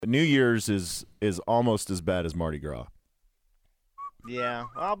New Year's is almost as bad as Mardi Gras. Yeah,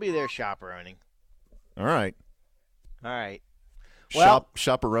 I'll be there chaperoning. All right. Well,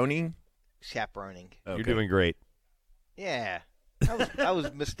 chaperoning? Chaperoning. Okay. You're doing great. Yeah. I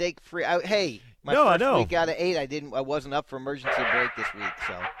was mistake free. Hey, my No, I first know. week out of 8, I wasn't up for emergency break this week,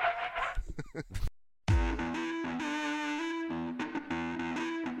 so.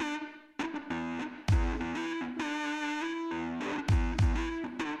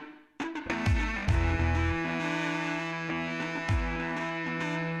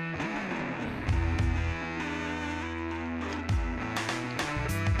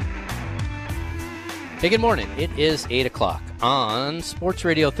 Hey, good morning. It is 8 o'clock on Sports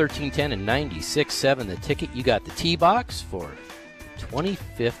Radio 1310 and 96.7 The Ticket. You got the T-Box for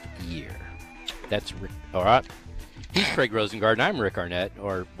 25th year. That's Rick. All right. He's Craig Rosengard, and I'm Rick Arnett,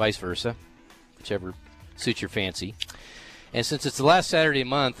 or vice versa, whichever suits your fancy. And since it's the last Saturday of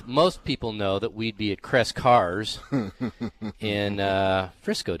the month, most people know that we'd be at Crest Cars in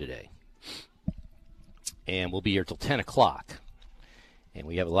Frisco today. And we'll be here till 10 o'clock. And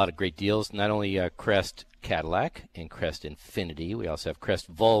we have a lot of great deals, not only Crest Cadillac and Crest Infiniti. We also have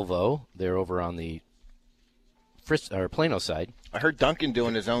Crest Volvo. They're over on the Plano side. I heard Duncan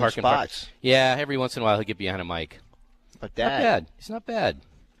doing his own spots. Yeah, every once in a while he'll get behind a mic. But Not bad. He's not bad.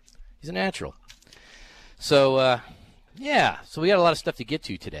 He's a natural. So, so we got a lot of stuff to get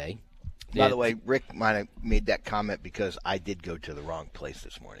to today. By the way, Rick might have made that comment because I did go to the wrong place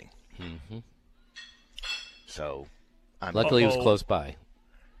this morning. Mm-hmm. So, luckily it was close by.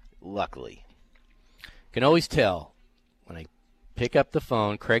 Luckily. Can always tell when I pick up the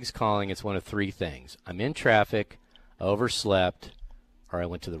phone, Craig's calling, it's one of three things. I'm in traffic, I overslept, or I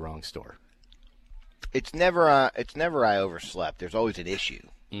went to the wrong store. It's never I overslept. There's always an issue.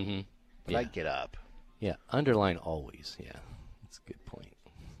 Mm-hmm. But I get up. Yeah, underline always. Yeah, that's a good point.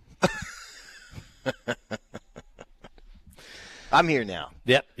 I'm here now.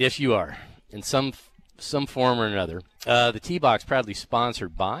 Yep, yes you are. In some form or another. The T-Box proudly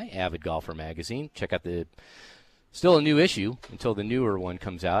sponsored by Avid Golfer Magazine. Check out still a new issue until the newer one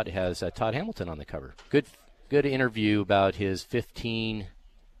comes out. It has Todd Hamilton on the cover. Good interview about his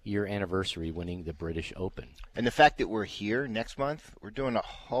 15-year anniversary winning the British Open. And the fact that we're here next month, we're doing a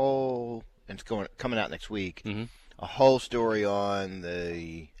whole, and it's coming out next week, a whole story on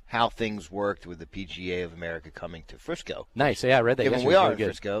how things worked with the PGA of America coming to Frisco. Nice. Yeah, I read that. Given we are in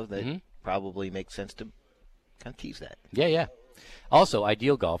Frisco, that probably makes sense to kind of tease that. Yeah. Also,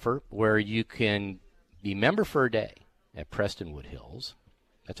 Ideal Golfer, where you can be member for a day at Prestonwood Hills.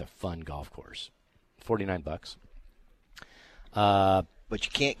 That's a fun golf course. $49. But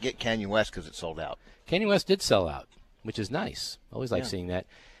you can't get Canyon West because it's sold out. Canyon West did sell out, which is nice. Always like seeing that.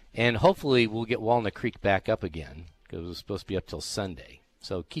 And hopefully we'll get Walnut Creek back up again because it was supposed to be up till Sunday.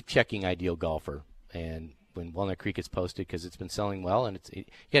 So keep checking Ideal Golfer and when Walnut Creek is posted because it's been selling well, and you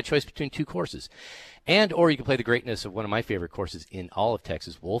got a choice between two courses. Or you can play the greatness of one of my favorite courses in all of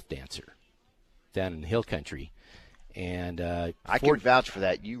Texas, Wolf Dancer, down in the Hill Country. And I can vouch for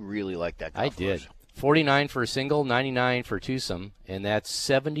that. You really like that golf course. I did. $49 for a single, $99 for a twosome, and that's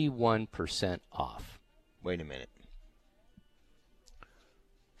 71% off. Wait a minute.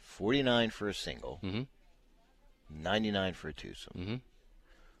 $49 for a single, $99 for a twosome. Mm-hmm.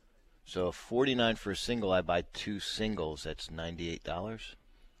 So $49 for a single, I buy two singles, that's $98?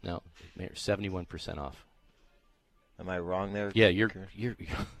 No, 71% off. Am I wrong there? Yeah, you're Kern? You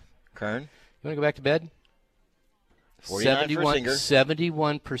want to go back to bed? 49 for a singer.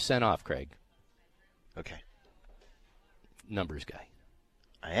 71% off, Craig. Okay. Numbers guy.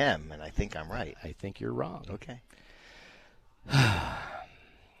 I am, and I think I'm right. I think you're wrong. Okay.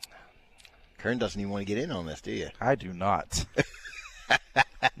 Kern doesn't even want to get in on this, do you? I do not.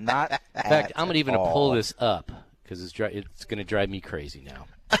 Not. In fact, I'm even going to pull this up because it's going to drive me crazy now.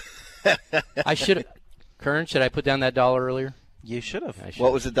 I should have. Kern, should I put down that $1 earlier? You should have.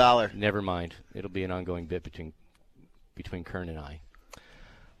 What was the $1? Never mind. It'll be an ongoing bit between Kern and I.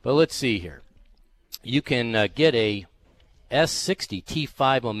 But let's see here. You can get a S60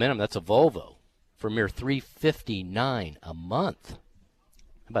 T5 Momentum. That's a Volvo for a mere $359 a month. How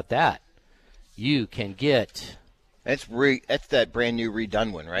about that? You can get. That's that brand new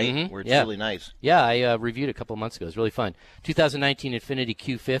redone one, right? Mm-hmm. Where it's really nice. Yeah, I reviewed it a couple months ago. It was really fun. 2019 Infiniti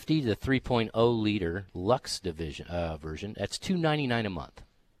Q50, the 3.0 liter Lux version. That's $299 a month.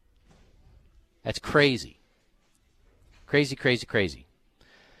 That's crazy. Crazy, crazy, crazy.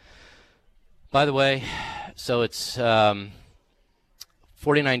 By the way, so it's $49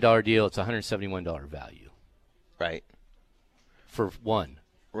 deal. It's $171 value. Right. For one.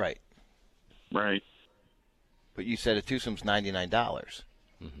 Right. Right. But you said a twosome's $99.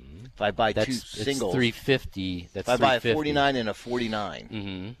 If I buy two It's singles, $350. That's if I buy a $350. 49 and a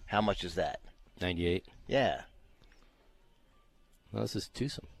 49, how much is that? $98. Yeah. Well, this is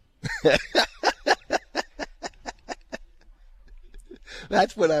twosome.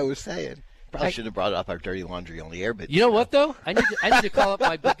 That's what I was saying. Probably should have brought up our dirty laundry on the air, but You know what though? I need to call up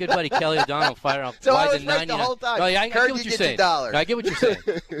my good buddy Kelly O'Donnell. Fire off. So why I was the right 99? the whole time. No, yeah, I Kurt, get what you you're get your saying. dollar. No, I get what you're saying.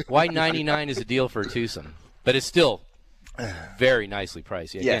 Why 99 is a deal for a twosome, but it's still very nicely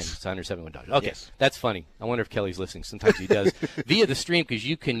priced. Again, Yes. it's $171. Okay, Yes. That's funny. I wonder if Kelly's listening. Sometimes he does via the stream because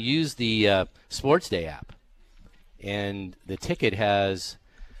you can use the Sports Day app, and the ticket has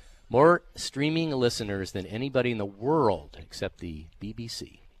more streaming listeners than anybody in the world except the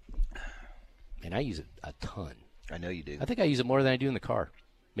BBC. And I use it a ton. I know you do. I think I use it more than I do in the car,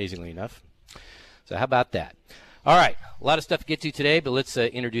 amazingly enough. So how about that? All right, a lot of stuff to get to today, but let's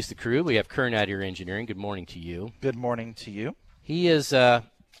introduce the crew. We have Kern out here engineering. Good morning to you. Good morning to you. He is, I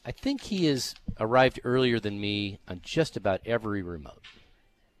think he has arrived earlier than me on just about every remote.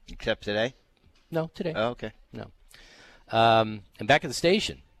 Except today? No, today. Oh, okay. No. And back at the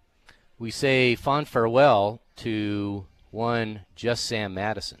station, we say fond farewell to one Just Sam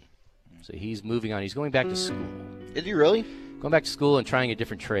Madison. So he's moving on. He's going back to school. Is he really? Going back to school and trying a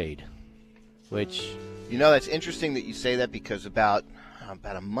different trade, which... You know, that's interesting that you say that because about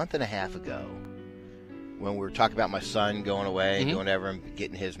a month and a half ago, when we were talking about my son going away, doing whatever, and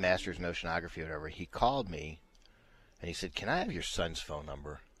getting his master's in oceanography or whatever, he called me and he said, "Can I have your son's phone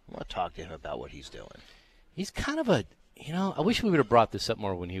number? I want to talk to him about what he's doing." He's kind of a, I wish we would have brought this up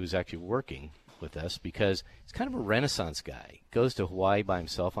more when he was actually working with us because he's kind of a Renaissance guy. Goes to Hawaii by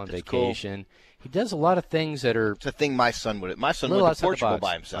himself on vacation. Cool. He does a lot of things that are... It's a thing my son would... My son went to Portugal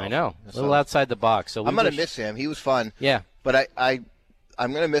by himself. I know. A little outside the box. So I'm going to miss him. He was fun. Yeah. But I'm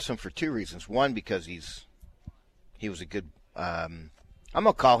going to miss him for two reasons. One, because he was a good... I'm going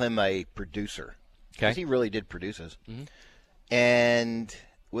to call him a producer. Okay. Because he really did produce us. And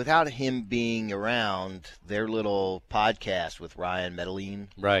without him being around, their little podcast with Ryan Medellin.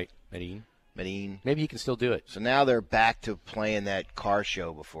 Right. Medellin. Maybe he can still do it. So now they're back to playing that car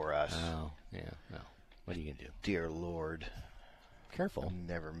show before us. Oh, yeah. No. What are you going to do? Dear Lord. Careful. I've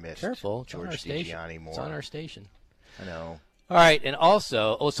never missed Careful. It's George on our station. DiGianni more. It's on our station. I know. All right. And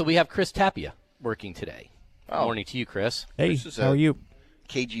also, so we have Chris Tapia working today. Oh. Good morning to you, Chris. Hey, Chris is how are you?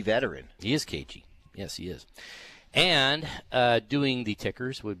 KG veteran. He is KG. Yes, he is. And doing the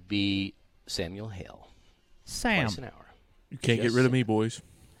tickers would be Samuel Hale. Sam. Twice an hour. You can't get rid of me, boys.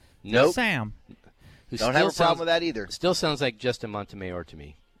 Nope. Sam. Who Don't still have a problem with that either. Still sounds like Justin Montemayor to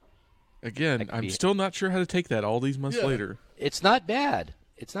me. Again, I'm still not sure how to take that all these months later. It's not bad.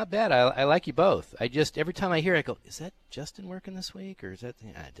 It's not bad. I like you both. I just, every time I hear it, I go, is that Justin working this week? Or is that,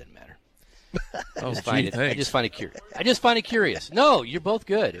 it doesn't matter. Oh, I just find it curious. No, you're both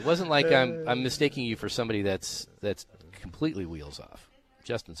good. It wasn't like I'm mistaking you for somebody that's completely wheels off.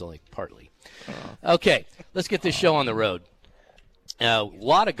 Justin's only partly. Okay, let's get this show on the road. A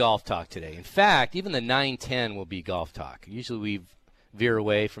lot of golf talk today. In fact, even the 9:10 will be golf talk. Usually we veer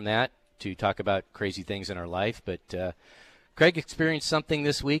away from that to talk about crazy things in our life, but Craig experienced something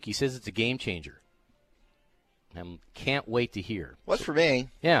this week. He says it's a game changer. I can't wait to hear. What's for me?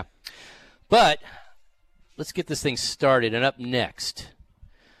 Yeah. But let's get this thing started. And up next,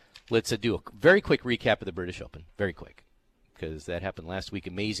 let's do a very quick recap of the British Open. Very quick. Because that happened last week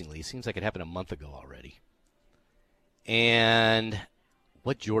amazingly. It seems like it happened a month ago already. And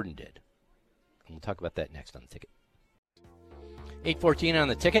what Jordan did. And we'll talk about that next on the ticket. 8:14 on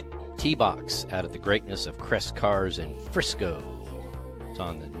the ticket. T-Box out of the greatness of Crest Cars in Frisco. It's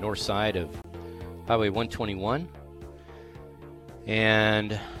on the north side of Highway 121.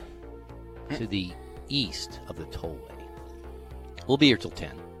 And to the east of the tollway. We'll be here till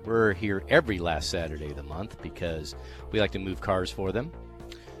 10. We're here every last Saturday of the month because we like to move cars for them.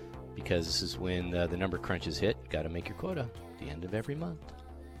 Because this is when the number crunches hit. Got to make your quota at the end of every month.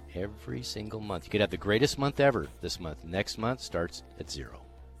 Every single month. You could have the greatest month ever this month. Next month starts at 0.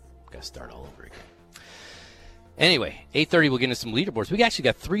 Got to start all over again. Anyway, 8:30 we'll get into some leaderboards. We actually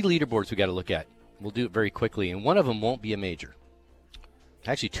got 3 leaderboards we got to look at. We'll do it very quickly, and one of them won't be a major.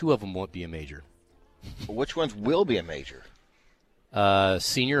 Actually, 2 of them won't be a major. Well, which ones will be a major?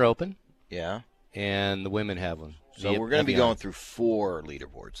 Senior Open. Yeah. And the women have one. So we're going to be going through 4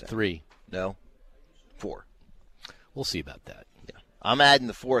 leaderboards then. 3. No? 4. We'll see about that. Yeah. I'm adding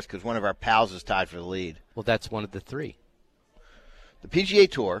the 4th because one of our pals is tied for the lead. Well, that's one of the 3. The PGA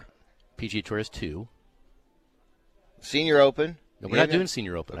Tour. PGA Tour is 2. Senior Open. No, we're not doing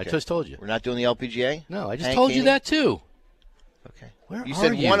Senior Open. Okay. I just told you. We're not doing the LPGA? No, I just Hank told you Haney? that too. Okay. Where you are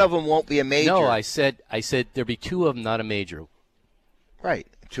said you? one of them won't be a major. No, I said there'd be 2 of them, not a major. Right.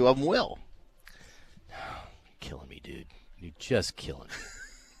 two of them will. Killing me, dude. You're just killing me.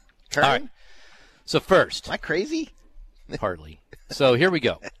 Turn? All right. So first, Am I crazy? partly. So here we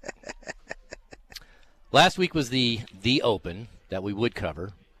go. Last week was the Open that we would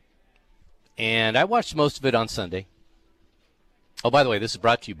cover, and I watched most of it on Sunday. Oh, by the way, this is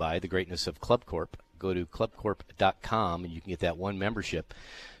brought to you by the greatness of Club Corp. Go to clubcorp.com, and you can get that one membership.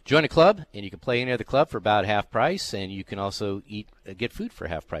 Join a club, and you can play any other club for about half price, and you can also get food for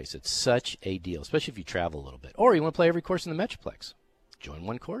half price. It's such a deal, especially if you travel a little bit. Or you want to play every course in the Metroplex. Join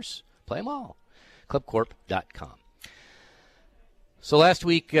one course, play them all. clubcorp.com. So last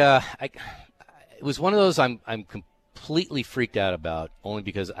week, it was one of those I'm completely freaked out about, only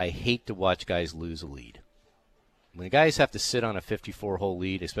because I hate to watch guys lose a lead. When guys have to sit on a 54-hole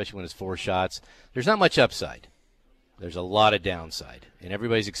lead, especially when it's 4 shots, there's not much upside. There's a lot of downside. And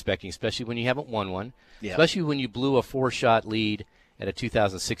everybody's expecting, especially when you haven't won one, especially when you blew a 4-shot lead at a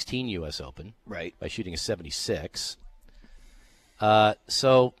 2016 U.S. Open by shooting a 76.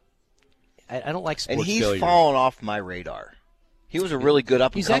 So I don't like sports failure. And he's fallen off my radar. He was a really good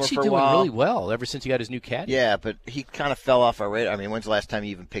up-and-comer for a while. He's actually doing really well ever since he got his new caddy. Yeah, but he kind of fell off our radar. I mean, when's the last time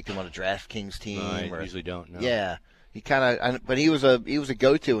you even picked him on a DraftKings team? I usually don't know. Yeah, he kind of. But he was a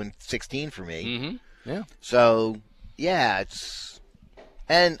go-to in 16 for me. Mm-hmm. Yeah. So yeah,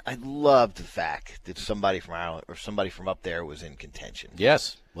 and I loved the fact that somebody from Ireland or somebody from up there was in contention.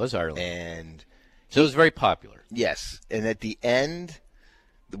 Yes, was Ireland, and so it was very popular. Yes, and at the end,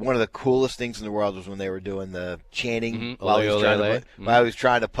 one of the coolest things in the world was when they were doing the chanting while he was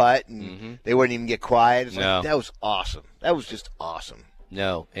trying to putt, and they wouldn't even get quiet. It's like, that was awesome. That was just awesome.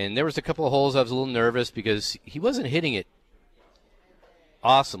 No, and there was a couple of holes I was a little nervous because he wasn't hitting it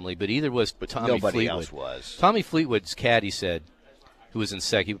awesomely, but either was Tommy Fleetwood. Nobody else was. Tommy Fleetwood's caddy said, who was in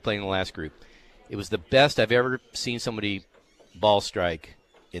second, he was playing in the last group, it was the best I've ever seen somebody ball strike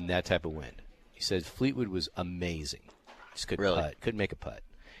in that type of wind. He said Fleetwood was amazing. Just couldn't putt, couldn't make a putt.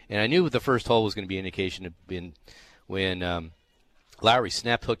 And I knew the first hole was going to be an indication of when Lowry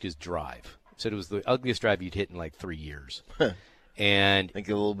snap-hooked his drive. Said it was the ugliest drive you'd hit in like 3 years. And I think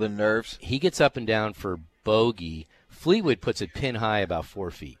a little bit of nerves. He gets up and down for bogey. Fleetwood puts it pin high about 4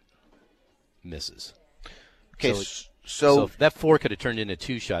 feet. Misses. Okay, so that 4 could have turned into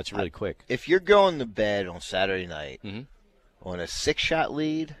 2 shots really quick. If you're going to bed on Saturday night on a 6-shot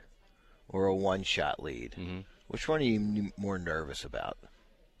lead or a 1-shot lead, which one are you more nervous about?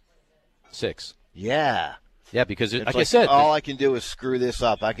 6. Yeah. Yeah, because like I said, all I can do is screw this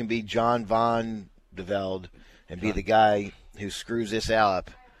up. I can be John Von de Velde and be the guy who screws this up.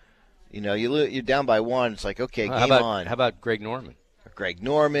 You know, you're down by 1. It's like, okay, game on. How about Greg Norman? Greg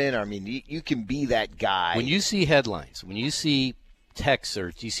Norman. I mean, you can be that guy. When you see headlines, when you see texts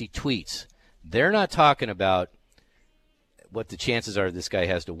or you see tweets, they're not talking about what the chances are this guy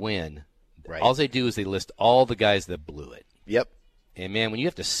has to win. Right. All they do is they list all the guys that blew it. Yep. And, man, when you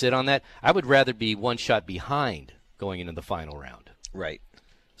have to sit on that, I would rather be 1 shot behind going into the final round. Right.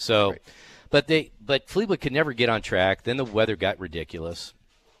 So, but Fleetwood could never get on track. Then the weather got ridiculous.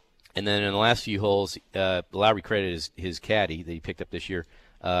 And then in the last few holes, Lowry credited his caddy that he picked up this year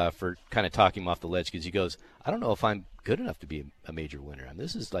for kind of talking him off the ledge because he goes, I don't know if I'm good enough to be a major winner. I mean,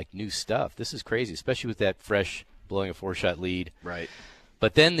 this is like new stuff. This is crazy, especially with that fresh blowing a 4-shot lead. Right.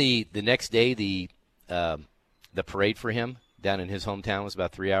 But then the next day, the parade for him down in his hometown was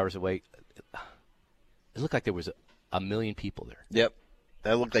about 3 hours away. It looked like there was a million people there. Yep.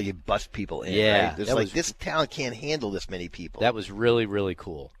 That looked like you bust people in. Yeah. Right? This town can't handle this many people. That was really, really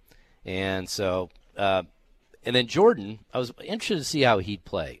cool. And so, and then Jordan, I was interested to see how he'd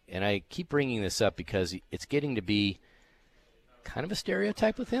play. And I keep bringing this up because it's getting to be kind of a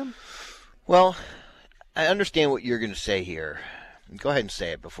stereotype with him. Well, I understand what you're going to say here. Go ahead and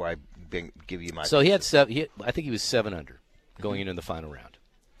say it before I give you my. So he had I think he was 7 under going into the final round.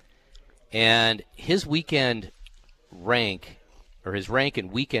 And his weekend rank, or his rank in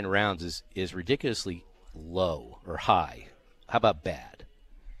weekend rounds is ridiculously low or high. How about bad?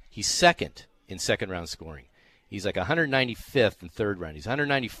 He's second in second-round scoring. He's like 195th in third round. He's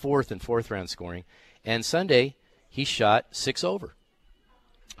 194th in fourth-round scoring. And Sunday, he shot 6 over.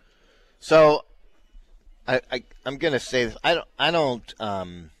 So, I'm going to say this. I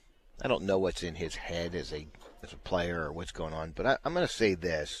don't know what's in his head as a player or what's going on, but I'm going to say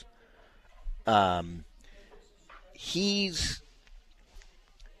this. He's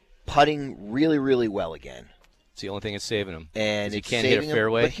putting really, really well again. It's the only thing that's saving him. And he can't hit a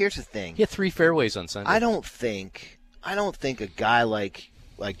fairway. But here's the thing. He hit 3 fairways on Sunday. I don't think a guy like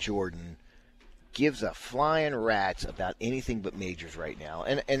Jordan gives a flying rat's about anything but majors right now.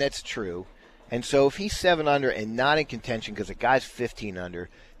 And that's true. And so if he's 7 under and not in contention because the guy's 15 under,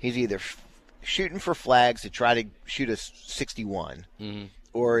 he's either shooting for flags to try to shoot a 61,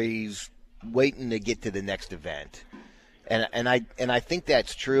 or he's waiting to get to the next event. And I think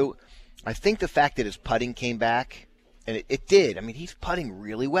that's true. I think the fact that his putting came back, and it did. I mean, he's putting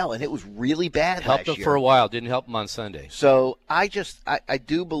really well, and it was really bad helped last him for a while. Didn't help him on Sunday. So I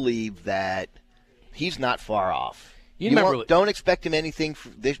do believe that he's not far off. Don't expect him anything for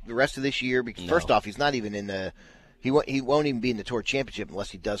the rest of this year because first off, he's not even in the. He won't even be in the Tour Championship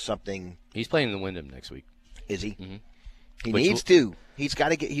unless he does something. He's playing in the Wyndham next week. Is he? Mm-hmm. He needs to. He's got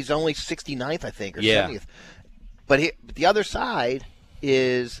to get. He's only 69th, I think, or 70th. But the other side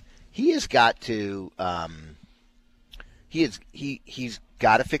is he has got to. He's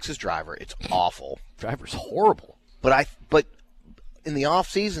got to fix his driver. It's awful. Driver's horrible. But in the off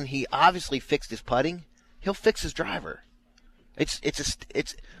season, he obviously fixed his putting. He'll fix his driver.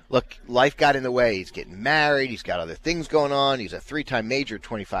 Look, life got in the way. He's getting married. He's got other things going on. He's a 3-time major,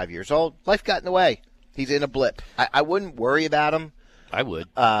 25 years old. Life got in the way. He's in a blip. I wouldn't worry about him. I would.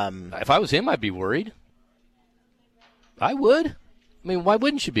 If I was him, I'd be worried. I would. I mean, why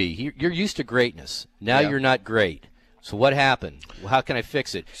wouldn't you be? You're used to greatness. Now you're not great. So what happened? Well, how can I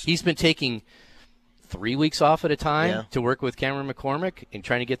fix it? He's been taking 3 weeks off at a time to work with Cameron McCormick and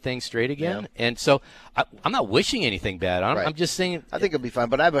trying to get things straight again. Yeah. And so I'm not wishing anything bad on him. Right. I'm just saying. I think it'll be fine.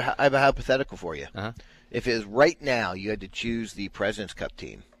 But I have a hypothetical for you. Uh-huh. If it was right now you had to choose the President's Cup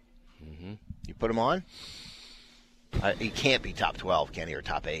team, you put him on? He can't be top 12, can he, or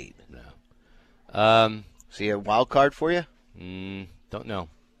top 8? No. See a wild card for you? Don't know.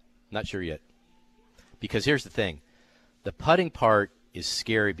 Not sure yet. Because here's the thing. The putting part is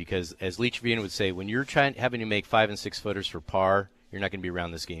scary because, as Leach Vienna would say, when you're having to make 5- and 6-footers for par, you're not going to be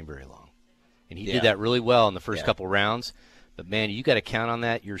around this game very long. And he did that really well in the first couple rounds. But, man, you got to count on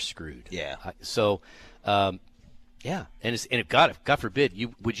that. You're screwed. Yeah. And if God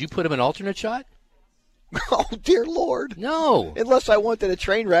forbid, would you put him in alternate shot? Oh, dear Lord. No. Unless I wanted a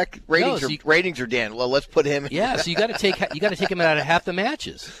train wreck. Ratings are down. Well, let's put him in. Yeah, so you got to take him out of half the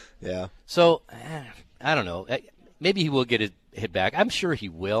matches. Yeah. So, I don't know. Maybe he will get his hit back. I'm sure he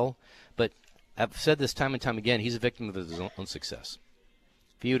will, but I've said this time and time again, he's a victim of his own success.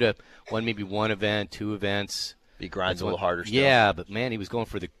 If he would have won maybe one event, 2 events. He grinds a little harder still. Yeah, but, man, he was going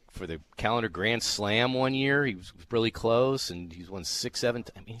for the calendar Grand Slam one year. He was really close, and he's won 6, 7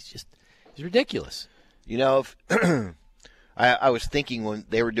 times. I mean, he's ridiculous. You know, if I was thinking when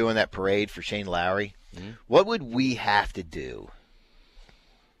they were doing that parade for Shane Lowry, what would we have to do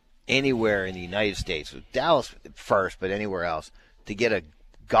anywhere in the United States, Dallas first, but anywhere else, to get a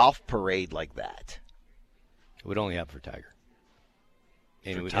golf parade like that? It would only happen for Tiger.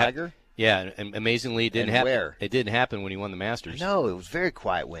 And for Tiger? Yeah, and amazingly, it didn't happen. Where? It didn't happen when he won the Masters. No, it was a very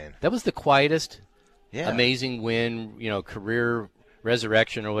quiet win. That was the quietest, amazing win, career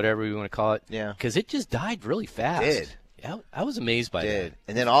resurrection or whatever you want to call it. Yeah. Because it just died really fast. It did. Yeah, I was amazed by that.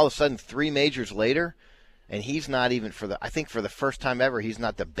 And then all of a sudden, 3 majors later, and he's not even I think for the first time ever, he's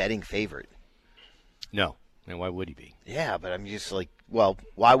not the betting favorite. No. And why would he be? Yeah, but I'm just like, well,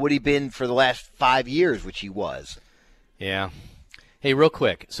 why would he been for the last 5 years, which he was? Yeah. Hey, real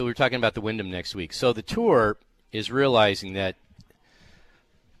quick. So we're talking about the Wyndham next week. So the Tour is realizing that,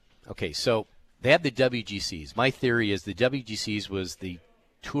 okay, so they have the WGCs. My theory is the WGCs was the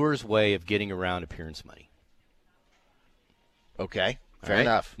Tour's way of getting around appearance money. Okay, fair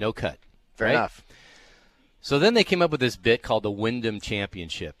enough. No cut. Fair enough. So then they came up with this bit called the Wyndham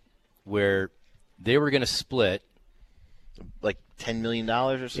Championship, where they were going to split. Like $10 million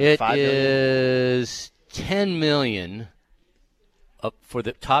or something? It $5 million? is $10 million for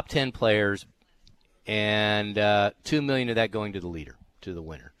the top 10 players, and $2 million of that going to the leader, to the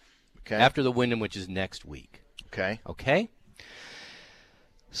winner. Okay. After the Wyndham, which is next week. Okay.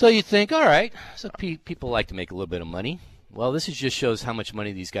 So you think, all right, so people like to make a little bit of money. Well, this just shows how much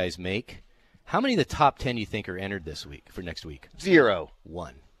money these guys make. How many of the top 10 do you think are entered this week, for next week? 0.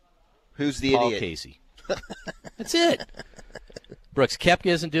 1. Who's the Paul idiot? Casey. That's it. Brooks Koepka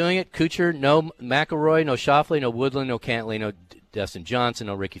isn't doing it. Kuchar, no McIlroy, no Schauffele, no Woodland, no Cantlay, no Dustin Johnson,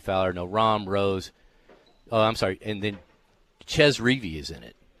 no Ricky Fowler, no Rahm, Rose. Oh, I'm sorry. And then Ches Reavie is in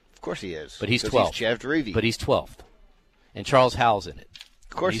it. Of course he is. But he's 12th. He's Ches Reavie. But he's 12th. And Charles Howell's in it.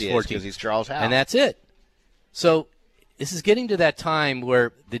 Of course he is, because he's Charles Howell. And that's it. So this is getting to that time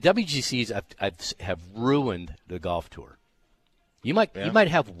where the WGCs have ruined the golf tour. You might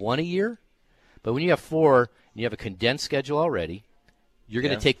have one a year, but when you have 4 and you have a condensed schedule already, you're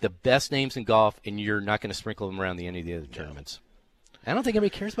going to take the best names in golf, and you're not going to sprinkle them around the end of the other tournaments. I don't think anybody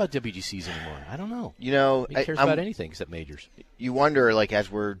cares about WGCs anymore. I don't know. You know, Nobody cares about anything except majors. You wonder, like,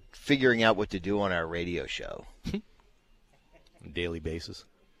 as we're figuring out what to do on our radio show. On a daily basis.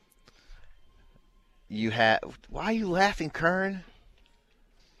 Why are you laughing, Kern?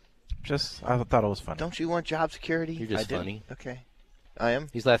 I thought it was funny. Don't you want job security? You're just funny. Okay. I am?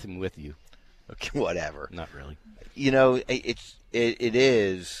 He's laughing with you. Okay, whatever. Not really. You know, it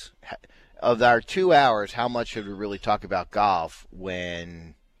is, of our 2 hours, how much should we really talk about golf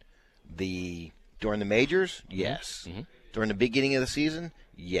when during the majors? Yes. Mm-hmm. During the beginning of the season?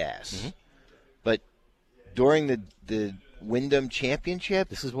 Yes. Mm-hmm. But during the Wyndham Championship?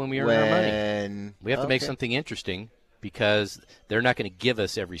 This is when we earn our money. We have to make something interesting because they're not going to give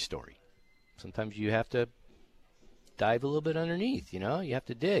us every story. Sometimes you have to dive a little bit underneath, you know? You have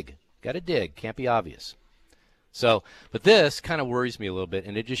to dig. Got to dig. Can't be obvious. So, but this kind of worries me a little bit,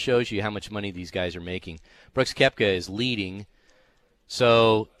 and it just shows you how much money these guys are making. Brooks Koepka is leading.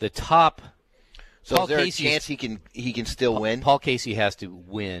 So the top. So Paul is there Casey's, a chance he can still win? Paul Casey has to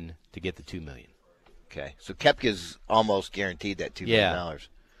win to get the $2 million. Okay, so Koepka's almost guaranteed that $2 million.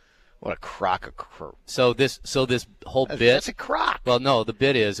 What a crock of So this whole bit. That's a crock. Well, no, the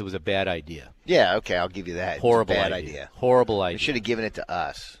bit is it was a bad idea. Yeah, okay, I'll give you that. Horrible bad idea. Horrible idea. They should have given it to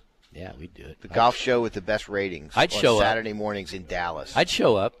us. Yeah, we'd do it. The golf show with the best ratings. I'd show up Saturday mornings in Dallas. I'd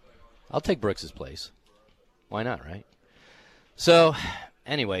show up. I'll take Brooks's place. Why not, right? So,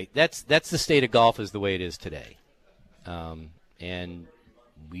 anyway, that's the state of golf is the way it is today, and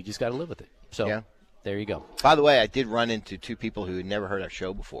we just got to live with it. So, There you go. By the way, I did run into two people who had never heard our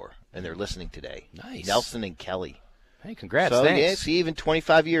show before, and they're listening today. Nice. Nelson and Kelly. Hey, congrats! So, thanks. yeah, see, even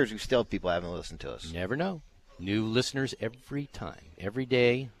 25 years, we still have people who haven't listened to us. You never know. New listeners every time, every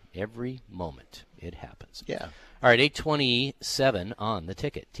day. Every moment it happens. Yeah. All right, 8:27 on the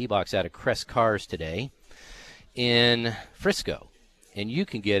ticket. T-Box out of Crest Cars today in Frisco. And you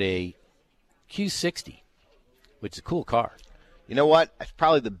can get a Q60, which is a cool car. You know what? It's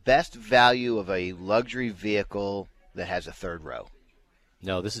probably the best value of a luxury vehicle that has a third row.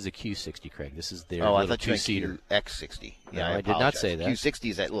 No, this is a Q60, Craig. This is their I little thought you two-seater. X60. Yeah, no, I did not say that.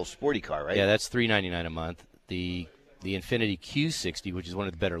 Q60 is that little sporty car, right? Yeah, that's $399 a month. The Infiniti Q60, which is one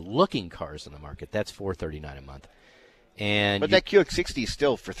of the better-looking cars on the market, that's $439 a month. But that Q60 is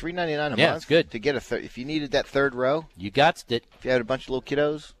still for $399 a month. Yeah, it's good. To get if you needed that third row, you got it. If you had a bunch of little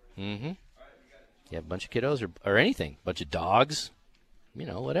kiddos, you have a bunch of kiddos or anything, a bunch of dogs, you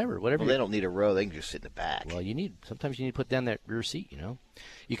know, whatever. Well, they don't need a row; they can just sit in the back. Well, sometimes you need to put down that rear seat. You know,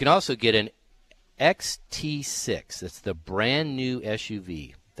 you can also get an XT6. That's the brand new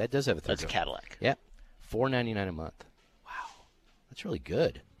SUV. That does have a third row. That's a Cadillac. Yeah, $499 a month. That's really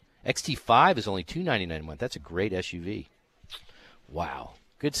good. XT5 is only $299 a month. That's a great SUV. Wow.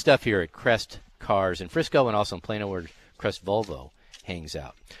 Good stuff here at Crest Cars in Frisco and also in Plano where Crest Volvo hangs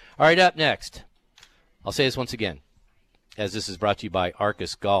out. All right, up next. I'll say this once again, as this is brought to you by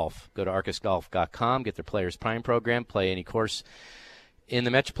Arcus Golf. Go to arcusgolf.com, get their Players Prime program, play any course in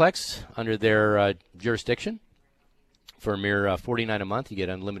the Metroplex under their jurisdiction. For a mere $49 a month, you get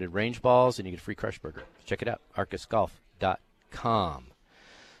unlimited range balls and you get a free crush burger. Check it out, arcusgolf.com.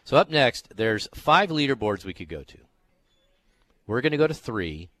 So up next, there's 5 leaderboards we could go to. We're going to go to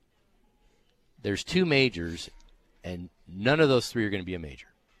 3. There's 2 majors, and none of those 3 are going to be a major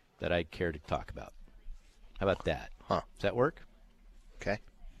that I'd care to talk about. How about that? Huh. Does that work? Okay.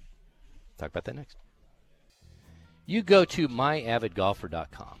 Talk about that next. You go to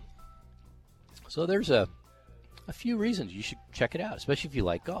myavidgolfer.com. So there's a few reasons you should check it out, especially if you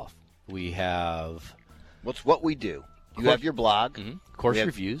like golf. We have... What's what we do? You have your blog. Course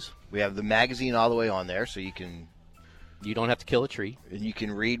reviews. We have the magazine all the way on there, so you don't have to kill a tree. And you can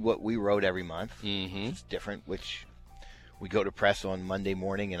read what we wrote every month. Mm-hmm. It's different, which we go to press on Monday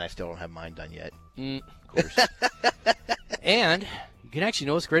morning, and I still don't have mine done yet. Of course. And you can actually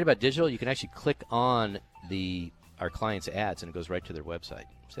know what's great about digital. You can actually click on our clients' ads, and it goes right to their website.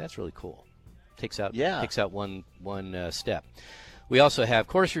 So that's really cool. Takes out one step. We also have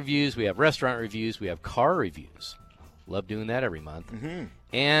course reviews. We have restaurant reviews. We have car reviews. Love doing that every month. Mm-hmm.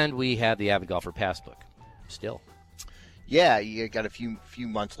 And we have the Avid Golfer Passbook still. Yeah, you got a few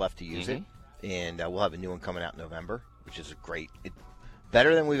months left to use it. And we'll have a new one coming out in November, which is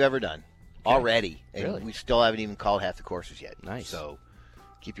better than we've ever done already. And really? We still haven't even called half the courses yet. Nice. So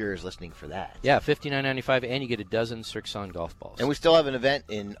keep your ears listening for that. Yeah, $59.95, and you get a dozen Srixon golf balls. And we still have an event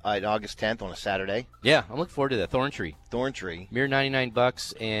on August 10th on a Saturday. Yeah, I'm looking forward to that. Thorntree. Mere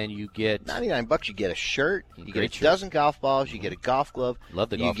 $99, and you get $99. You get a shirt. You get a shirt. dozen golf balls. You get a golf glove. Love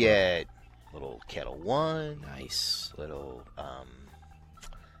the golf glove. You get little Kettle One. Nice. Little.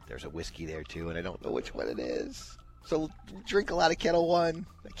 There's a whiskey there too, and I don't know which one it is. So drink a lot of Kettle One.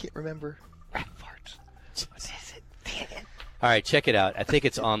 I can't remember. Rat farts. What is it? Damn it. All right, check it out. I think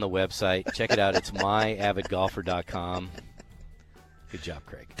it's on the website. Check it out. It's myavidgolfer.com. Good job,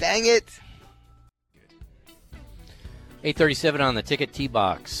 Craig. Dang it. 8:37 on the ticket.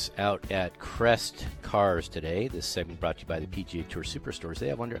 T-Box out at Crest Cars today. This segment brought to you by the PGA Tour Superstores. They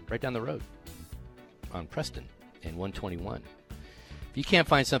have one right down the road on Preston and 121. If you can't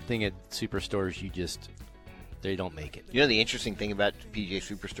find something at Superstores, they don't make it. You know the interesting thing about PGA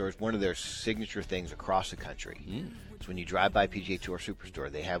Superstores, one of their signature things across the country is when you drive by PGA Tour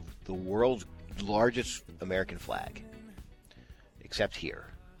Superstore, they have the world's largest American flag, except here.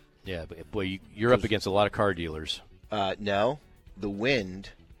 Yeah, but boy, you're up against a lot of car dealers. No, the wind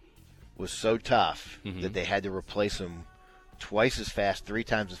was so tough that they had to replace them twice as fast, 3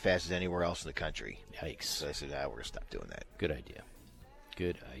 times as fast as anywhere else in the country. Yikes. So I said, we're going to stop doing that. Good idea.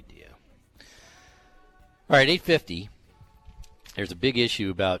 All right, 8:50. There's a big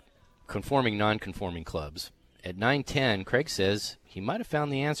issue about conforming, non-conforming clubs. At 9:10, Craig says he might have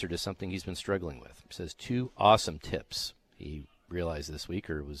found the answer to something he's been struggling with. He says 2 awesome tips he realized this week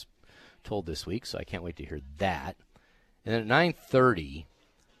or was told this week, so I can't wait to hear that. And then at 9:30,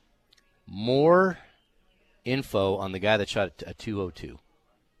 more info on the guy that shot a 202.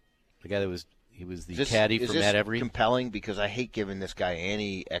 The guy that was the caddy for Matt Every. Is this compelling? Because I hate giving this guy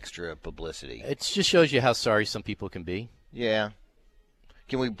any extra publicity. It just shows you how sorry some people can be. Yeah.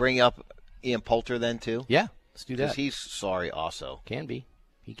 Can we bring up Ian Poulter then, too? Yeah, let's do that. Because he's sorry also. Can be.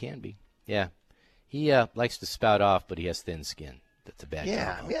 He can be. Yeah. He likes to spout off, but he has thin skin. That's a bad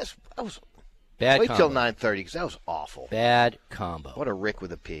combo. Yes. I was. Bad Wait combo. till 9:30 because that was awful. Bad combo. What a Rick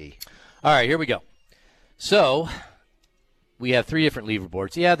with a P. All right, here we go. So we have 3 different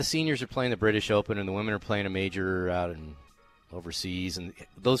leaderboards. Yeah, the seniors are playing the British Open, and the women are playing a major out in overseas. And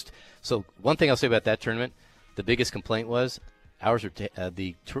those. So one thing I'll say about that tournament, the biggest complaint was ours are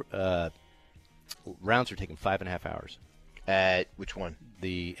the rounds are taking 5.5 hours. At which one?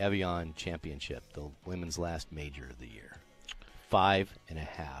 The Evian Championship, the women's last major of the year.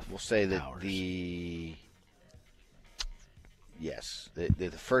 5.5. We'll say that hours. the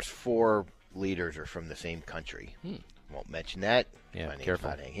first 4 leaders are from the same country. Won't mention that. Yeah, My name's careful.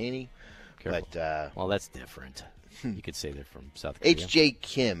 not Haney. Careful. But well, that's different. You could say they're from South Korea. H.J.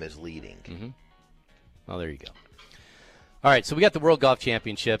 Kim is leading. Well, there you go. All right, so we got the World Golf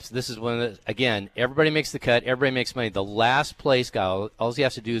Championships. This is one of the, again, everybody makes the cut. Everybody makes money. The last place guy, all he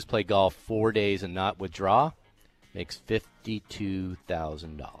has to do is play golf 4 days and not withdraw, makes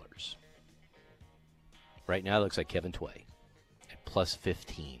 $52,000. Right now it looks like Kevin Tway at plus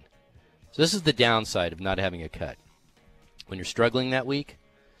 15. So this is the downside of not having a cut. When you're struggling that week,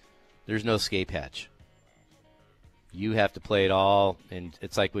 there's no escape hatch. You have to play it all, and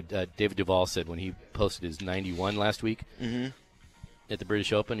it's like what David Duval said when he posted his 91 last week at the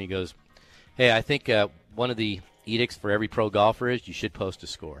British Open. He goes, hey, I think one of the edicts for every pro golfer is you should post a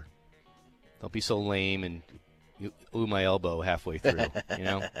score. Don't be so lame and ooh my elbow halfway through, you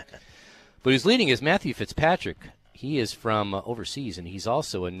know. But who's leading is Matthew Fitzpatrick. He is from overseas, and he's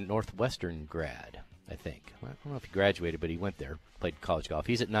also a Northwestern grad, I think. I don't know if he graduated, but he went there, played college golf.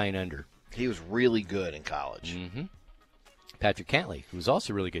 He's at 9 under. He was really good in college. Patrick Cantley, who's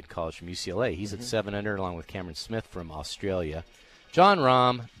also really good in college from UCLA. He's at 7 under, along with Cameron Smith from Australia. John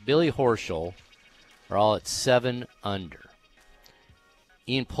Rahm, Billy Horschel are all at 7 under.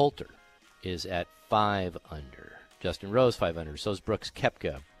 Ian Poulter is at 5 under. Justin Rose, 5 under. So is Brooks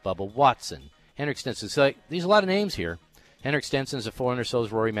Koepka, Bubba Watson, Henrik Stenson. So there's a lot of names here. Henrik Stenson's at 4 under, so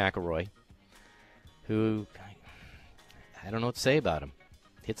is Rory McIlroy, who I don't know what to say about him.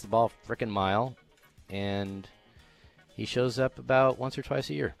 Hits the ball a frickin' mile, and he shows up about once or twice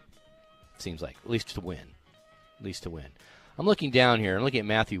a year, it seems like, at least to win. I'm looking down here. I'm looking at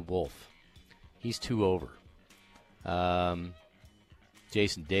Matthew Wolff. He's 2 over.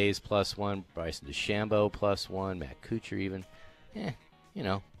 Jason Day's +1, Bryson DeChambeau +1, Matt Kuchar even. You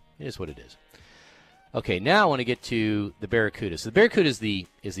know, it is what it is. Okay, now I want to get to the Barracuda. So the Barracuda is the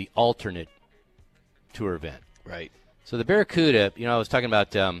alternate tour event. Right. So the Barracuda, I was talking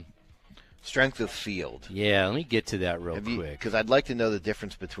about strength of field. Yeah, let me get to that real quick. Because I'd like to know the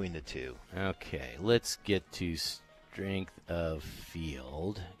difference between the two. Okay, let's get to strength of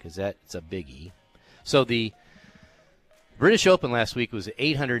field, because that's a biggie. So the British Open last week was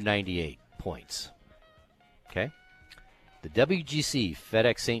 898 points. Okay? The WGC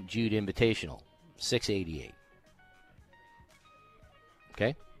FedEx St. Jude Invitational, 688.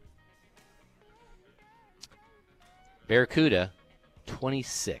 Okay? Barracuda,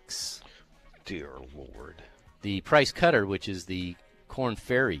 26. Dear Lord. The Price Cutter, which is the Corn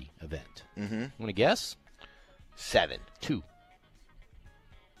Ferry event. Mm-hmm. Want to guess? 7. 2.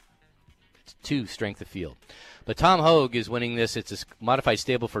 It's 2 strength of field. But Tom Hogue is winning this. It's a modified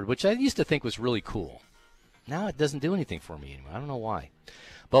Stableford, which I used to think was really cool. Now it doesn't do anything for me anymore. I don't know why.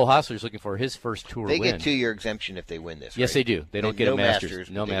 Bo Hostler's looking for his first tour They win. get 2-year exemption if they win this. Yes, right? they do. They don't get no a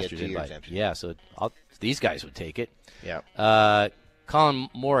Masters. No but they Masters get 2-year invite. exemption. Yeah, so these guys would take it. Yeah. Colin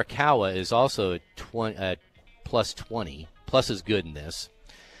Morikawa is also at plus 20. Plus is good in this.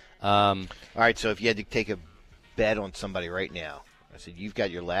 All right, so if you had to take a bet on somebody right now, I said you've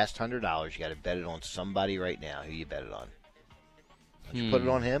got your last $100. You got to bet it on somebody right now. Who you bet it on? Would you put it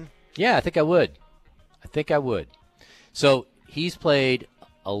on him? Yeah, I think I would. So he's played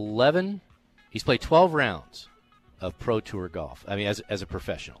 11. He's played 12 rounds of Pro Tour golf. I mean, as a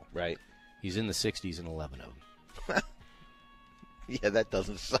professional. Right. He's in the 60s in 11 of them. Yeah, that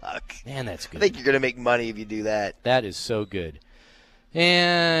doesn't suck. Man, that's good. I think you're going to make money if you do that. That is so good.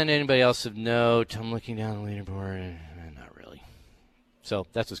 And anybody else of note? I'm looking down the leaderboard. Not really. So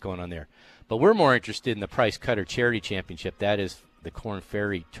that's what's going on there. But we're more interested in the Price Cutter Charity Championship. That is the Korn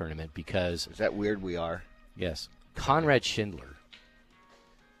Ferry Tournament because... Is that weird we are? Yes. Conrad Schindler.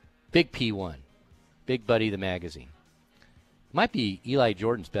 Big P1. Big Buddy the magazine. Might be Eli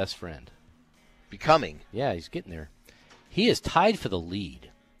Jordan's best friend. Becoming. Yeah, he's getting there. He is tied for the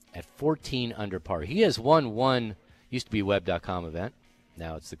lead at 14 under par. He has won one, used to be a Web.com event.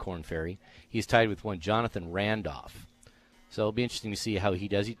 Now it's the Korn Ferry. He's tied with one Jonathan Randolph. So it'll be interesting to see how he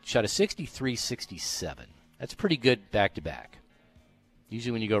does. He shot a 63-67. That's pretty good back-to-back.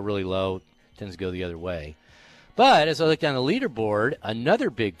 Usually when you go really low, it tends to go the other way. But as I look down the leaderboard, another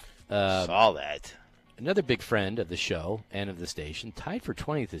big saw that. Another big friend of the show and of the station, tied for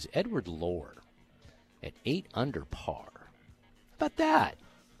 20th, is Edward Lohr at 8 under par. How about that?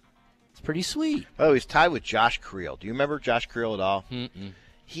 It's pretty sweet. Oh, he's tied with Josh Creel. Do you remember Josh Creel at all? Mm-mm.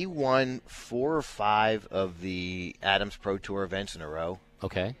 He won 4 or 5 of the Adams Pro Tour events in a row.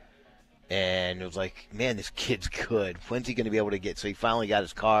 Okay. And it was like, man, this kid's good. When's he going to be able to get? So he finally got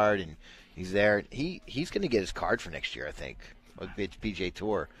his card, and he's there. He's going to get his card for next year, I think, with PGA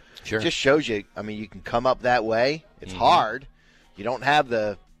Tour. Sure. It just shows you, I mean, you can come up that way. It's hard. You don't have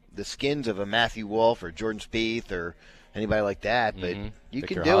the skins of a Matthew Wolff or Jordan Spieth or anybody like that, but you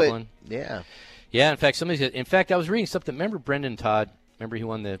Victor can do Hovland. it. Yeah. Yeah, in fact, I was reading something. Remember Brendan Todd? Remember he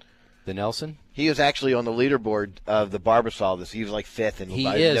won the Nelson? He was actually on the leaderboard of the Barbasol. He was like 5th, and He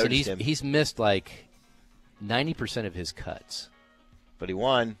I is, noticed and him. he's missed like 90% of his cuts. But he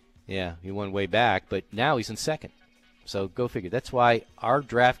won. Yeah, he won way back, but now he's in second. So go figure. That's why our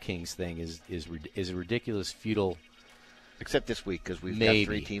DraftKings thing is a ridiculous, futile. Except this week because we've Maybe.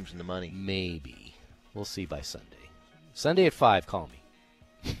 got 3 teams in the money. Maybe we'll see by Sunday. Sunday at 5. Call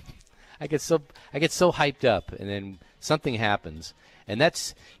me. I get so hyped up, and then something happens, and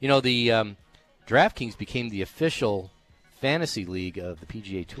that's the DraftKings became the official fantasy league of the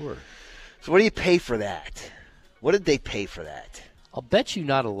PGA Tour. So what do you pay for that? What did they pay for that? I'll bet you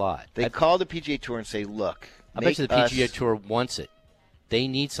not a lot. They call the PGA Tour and say, look, I bet you the PGA Tour wants it. They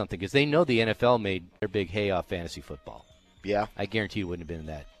need something because they know the NFL made their big hay off fantasy football. Yeah. I guarantee it wouldn't have been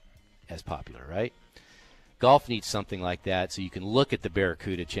that as popular, right? Golf needs something like that so you can look at the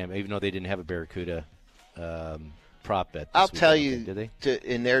Barracuda champ, even though they didn't have a Barracuda prop bet. I'll this week, tell I don't you, think, did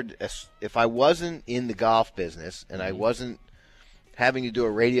they? if I wasn't in the golf business and I wasn't having to do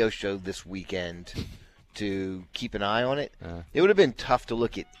a radio show this weekend to keep an eye on it, it would have been tough to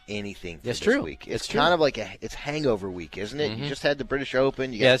look at anything for That's this true. week. It's It's true. kind of like it's hangover week, isn't it? You just had the British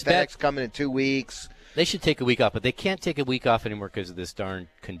Open. You got it's bad. FedEx coming in 2 weeks. They should take a week off, but they can't take a week off anymore because of this darn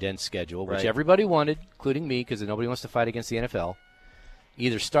condensed schedule, which Right. everybody wanted, including me, because nobody wants to fight against the NFL.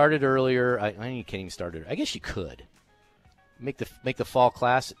 Either started earlier. I mean, you can't even start it. I guess you could make the fall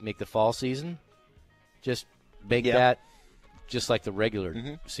class, make the fall season, just make that just like the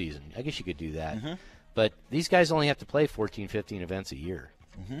regular season. I guess you could do that. But these guys only have to play 14, 15 events a year.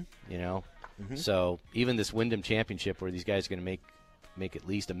 So even this Wyndham Championship, where these guys are going to make at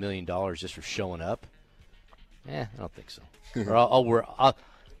least $1 million just for showing up, I don't think so. Or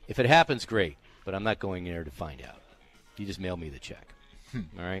if it happens, great. But I'm not going there to find out. You just mail me the check.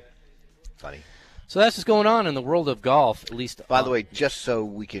 All right. Funny. So that's what's going on in the world of golf. At least, By the way, just so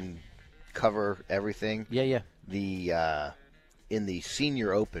we can cover everything. yeah. The in the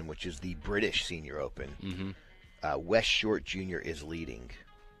Senior Open, which is the British Senior Open, Wes Short Jr. is leading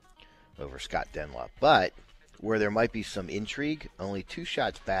over Scott Dunlop. But where there might be some intrigue, only 2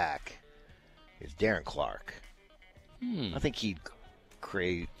 shots back is Darren Clark. I think he'd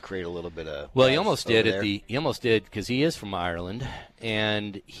create a little bit of. Well, he buzz almost over did there. he almost did because he is from Ireland,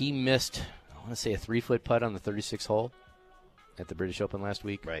 and he missed. I want to say a 3-foot putt on the 36th hole at the British Open last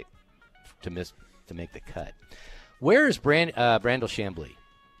week. Right. To to make the cut. Where is Brandel Chambly?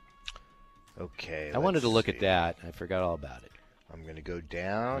 Okay. I wanted to look at that. I forgot all about it. I'm going to go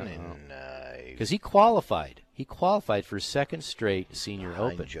down because he qualified. He qualified for his second straight Senior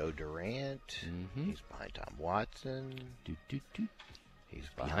Open. Joe Durant. Mm-hmm. He's behind Tom Watson. He's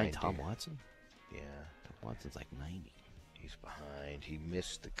behind Tom Watson? Yeah. Tom Watson's like 90. He's behind. He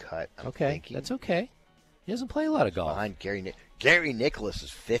missed the cut. I'm okay, thinking. That's okay. He doesn't play a lot of golf. Behind Gary Nicholas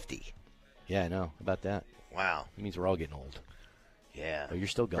is 50. Yeah, I know. How about that? Wow. It means we're all getting old. Yeah. Oh, you're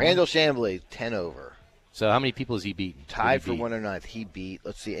still going? Brandel Chambly, 10 over. So how many people has he beaten? Tied for 109th. He beat,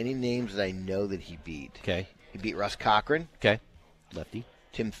 let's see, any names that I know that he beat. Okay. He beat Russ Cochran. Okay. Lefty.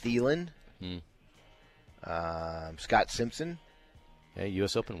 Tim Thielen. Scott Simpson. Yeah,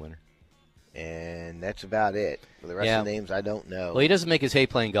 U.S. Open winner. And that's about it. For the rest of the names, I don't know. Well, he doesn't make his hay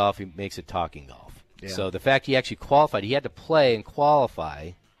playing golf. He makes it talking golf. Yeah. So the fact he actually qualified, he had to play and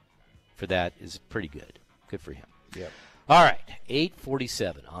qualify for that is pretty good. Good for him. Yep. All right,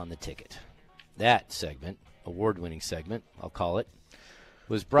 8:47 on the ticket. That segment, award-winning segment, I'll call it,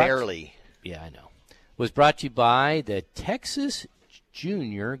 was brought. Barely. Yeah, I know. Was brought to you by the Texas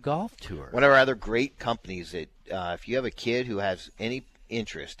Junior Golf Tour. One of our other great companies that if you have a kid who has any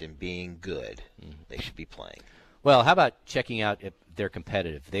interest in being good, they should be playing. Well, how about checking out if they're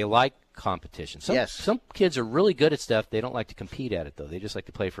competitive? They like competition. Some kids are really good at stuff. They don't like to compete at it, though. They just like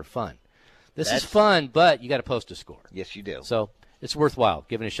to play for fun. This is fun, but you got to post a score. Yes, you do. So it's worthwhile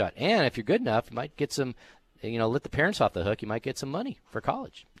giving it a shot. And if you're good enough, you might get some, let the parents off the hook. You might get some money for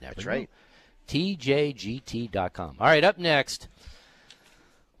college. That's right. TJGT.com. All right, up next.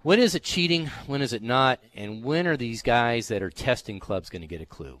 When is it cheating? When is it not? And when are these guys that are testing clubs going to get a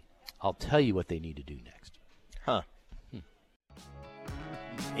clue? I'll tell you what they need to do next.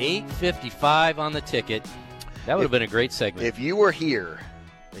 8:55 on the ticket. That would have been a great segment. If you were here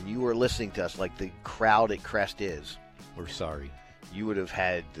and you were listening to us like the crowd at Crest is, we're sorry. You would have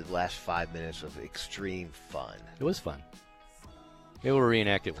had the last 5 minutes of extreme fun. It was fun. Maybe we'll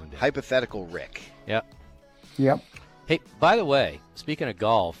reenact it one day. Hypothetical Rick. Yep. Yep. Hey, by the way, speaking of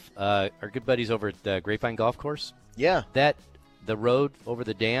golf, our good buddies over at the Grapevine Golf Course. Yeah. The road over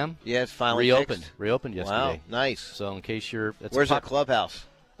the dam. Yeah, it's finally reopened. fixed. Reopened yesterday. Wow, nice. So in case you're, where's that clubhouse?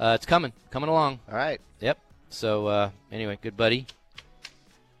 It's coming along. All right. Yep. So anyway, good buddy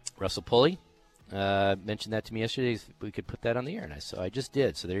Russell Pulley mentioned that to me yesterday. We could put that on the air, so I just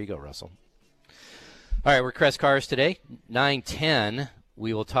did. So there you go, Russell. All right, we're Crest Cars today. 9:10.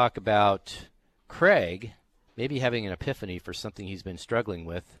 We will talk about Craig maybe having an epiphany for something he's been struggling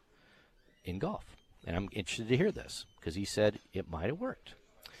with in golf. And I'm interested to hear this because he said it might have worked.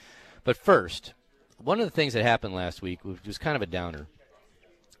 But first, one of the things that happened last week, which was kind of a downer,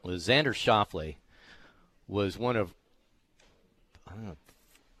 was Xander Schauffele was one of,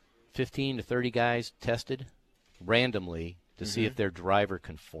 15 to 30 guys tested randomly to see if their driver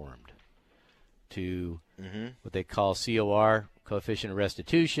conformed to what they call COR, coefficient of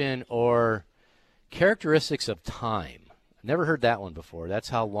restitution, or characteristics of time. I've never heard that one before. That's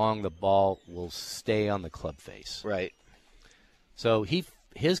how long the ball will stay on the club face. Right. So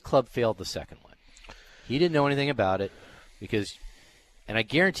his club failed the second one. He didn't know anything about it because, and I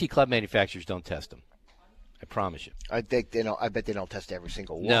guarantee club manufacturers don't test them. I promise you. I bet they don't test every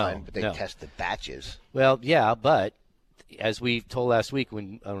single one, but they test the batches. Well, yeah, but as we told last week,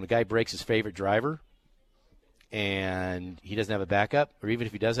 when a guy breaks his favorite driver and he doesn't have a backup, or even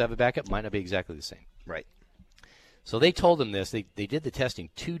if he does have a backup, it might not be exactly the same. Right. So they told him this. They did the testing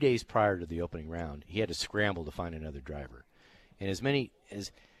 2 days prior to the opening round. He had to scramble to find another driver. And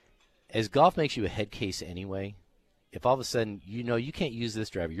as golf makes you a head case anyway, if all of a sudden you can't use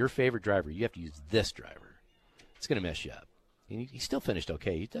this driver, your favorite driver, you have to use this driver, it's going to mess you up. And he still finished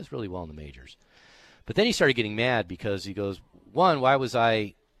okay. He does really well in the majors. But then he started getting mad because he goes, one, why was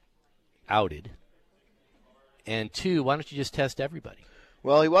I outed? And two, why don't you just test everybody?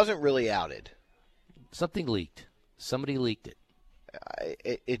 Well, he wasn't really outed. Something leaked. Somebody leaked it.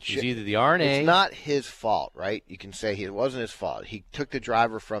 It was either the RNA. It's not his fault, right? You can say it wasn't his fault. He took the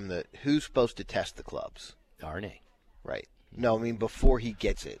driver from who's supposed to test the clubs? RNA. Right. No, I mean before he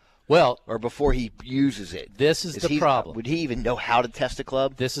gets it. Well, or before he uses it. This is the problem. Would he even know how to test a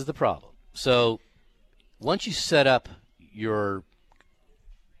club? This is the problem. So once you set up your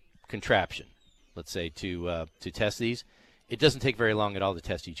contraption, let's say, to test these, it doesn't take very long at all to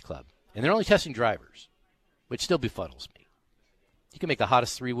test each club. And they're only testing drivers, which still befuddles me. You can make the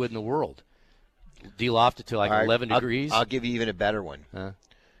hottest 3-wood in the world. De-loft it to 11 degrees. I'll give you even a better one. Huh?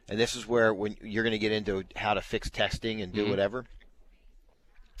 And this is where when you're going to get into how to fix testing and do whatever.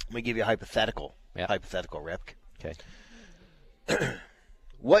 Let me give you a hypothetical. Yeah. Hypothetical, Rip. Okay.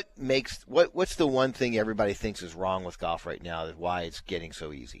 What's the one thing everybody thinks is wrong with golf right now? Is why it's getting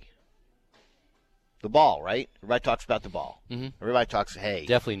so easy? The ball, right? Everybody talks about the ball. Mm-hmm. Everybody talks, hey,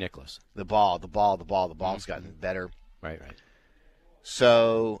 Definitely Nicklaus. the ball's gotten better. Right.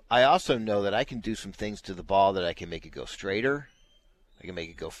 So I also know that I can do some things to the ball that I can make it go straighter. I can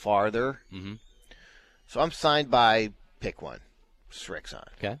make it go farther. Mm-hmm. So I'm signed by, pick one, Srixon.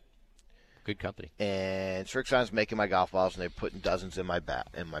 Okay. Good company. And Srixon's making my golf balls, and they're putting dozens in my bag.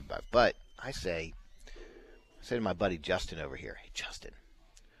 But I say to my buddy Justin over here, hey, Justin,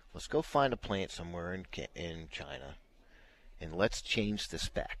 let's go find a plant somewhere in China, and let's change the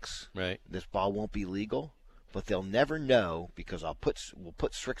specs. Right. This ball won't be legal, but they'll never know because we'll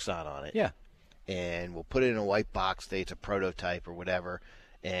put Srixon on it. Yeah. And we'll put it in a white box, say it's a prototype or whatever,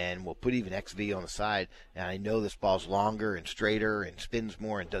 and we'll put even XV on the side. And I know this ball's longer and straighter and spins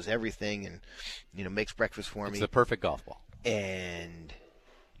more and does everything and, makes breakfast for me. It's the perfect golf ball. And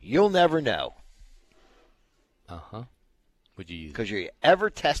you'll never know. Uh-huh. Would you use it? Because you're ever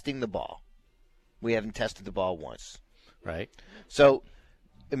testing the ball. We haven't tested the ball once. Right. So,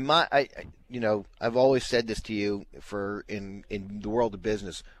 I've always said this to you in the world of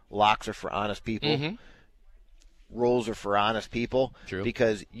business, locks are for honest people. Mm-hmm. Rules are for honest people. True.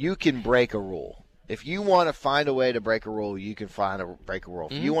 Because you can break a rule. If you want to find a way to break a rule, you can break a rule.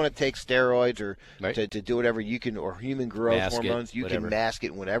 Mm-hmm. If you want to take steroids or right. to do whatever, you can, or human growth mask hormones, it, you whatever. can mask it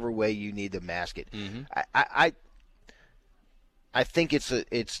in whatever way you need to mask it. Mm-hmm. I think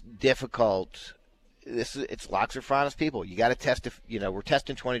it's difficult. It's locks are for honest people. You got to test. We're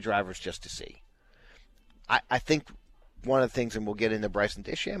testing 20 drivers just to see. I think one of the things, and we'll get into Bryson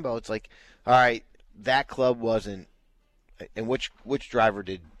DeChambeau. It's like, all right, that club wasn't. And which driver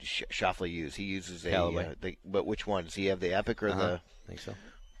did Schauffele use? He uses but which one? Does he have the Epic or the? I think so.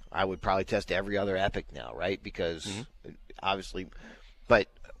 I would probably test every other Epic now, right? Because obviously,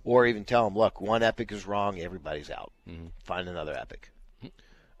 or even tell them, look, one Epic is wrong, everybody's out. Mm-hmm. Find another Epic.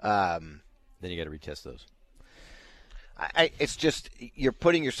 Then you got to retest those. It's just you're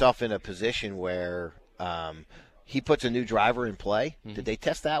putting yourself in a position where he puts a new driver in play. Mm-hmm. Did they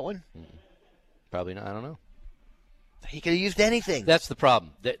test that one? Mm-hmm. Probably not. I don't know. He could have used anything. That's the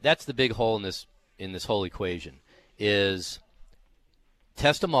problem. That's the big hole in this whole equation is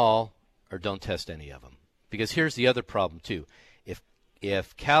test them all or don't test any of them. Because here's the other problem too.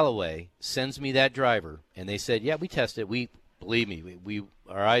 If Callaway sends me that driver and they said, yeah, we tested, believe me,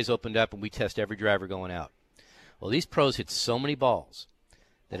 our eyes opened up and we test every driver going out. Well, these pros hit so many balls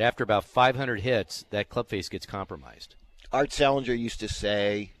that after about 500 hits, that club face gets compromised. Art Salinger used to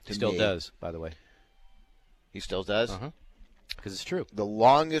say to me. Still does, by the way. He still does? Uh-huh. Because it's true. The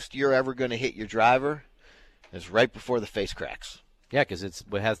longest you're ever going to hit your driver is right before the face cracks. Yeah, because it's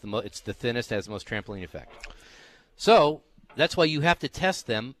the thinnest, has the most trampoline effect. So that's why you have to test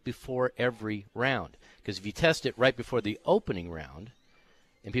them before every round. Because if you test it right before the opening round,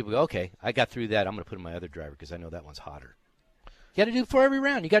 and people go, okay, I got through that, I'm going to put in my other driver because I know that one's hotter. You got to do it for every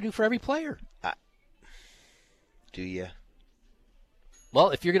round. You got to do it for every player. Do you?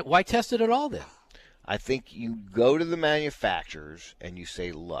 Well, if you're going to, why test it at all then? I think you go to the manufacturers and you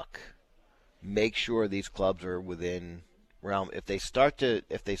say, look, make sure these clubs are within realm. If they start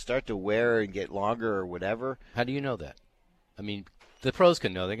to wear and get longer or whatever. How do you know that? I mean, the pros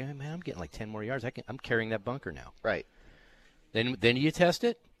can know. They go, man, I'm getting like 10 more yards. I'm carrying that bunker now. Right. Then you test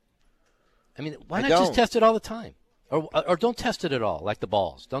it? I mean, why not just test it all the time? Or don't test it at all, like the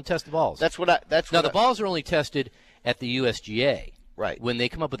balls. Don't test the balls. The balls are only tested at the USGA. Right. When they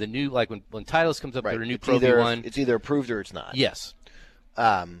come up with a new, like when Titleist comes up with a new Pro V1. It's either approved or it's not. Yes.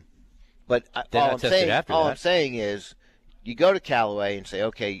 But all I'm saying is you go to Callaway and say,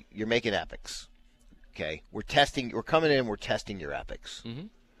 okay, you're making Epics. Okay, we're coming in and we're testing your Epics. Mm-hmm.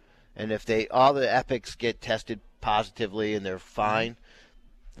 And if all the Epics get tested positively and they're fine,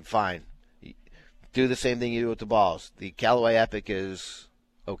 fine. Do the same thing you do with the balls. The Callaway Epic is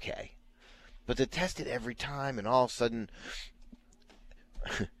okay. But to test it every time and all of a sudden,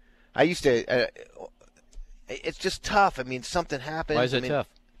 I used to, it's just tough. I mean, something happens. Why is it tough?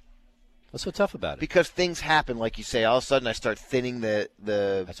 What's so tough about it? Because things happen, like you say. All of a sudden, I start thinning the.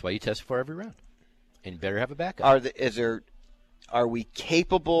 That's why you test for every round, and you better have a backup. Are we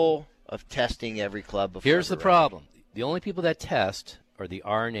capable of testing every club before? Here's the problem: the only people that test are the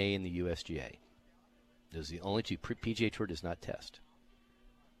R&A and the USGA. Those are the only two. PGA Tour does not test,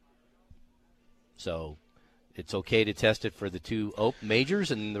 so it's okay to test it for the two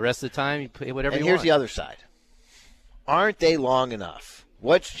majors, and the rest of the time you pay whatever you want. And here's the other side: aren't they long enough?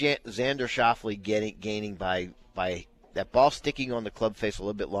 What's Xander Schauffele gaining by that ball sticking on the club face a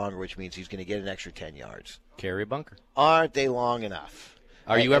little bit longer, which means he's going to get an extra 10 yards? Carry a bunker. Aren't they long enough?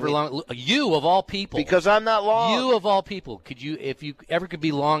 Are you ever long? You of all people. Because I'm not long. You of all people. Could you, if you ever could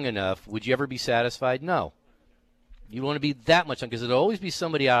be long enough, would you ever be satisfied? No. You want to be that much long because there'll always be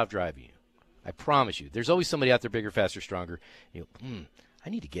somebody out driving you. I promise you. There's always somebody out there bigger, faster, stronger. You go, I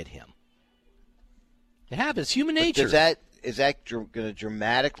need to get him. It happens. Human nature. Is that going to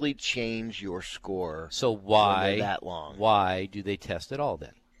dramatically change your score? So why? When they're that long? Why do they test it all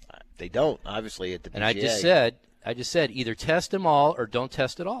then? They don't. Obviously, at the PGA. And I just said either test them all or don't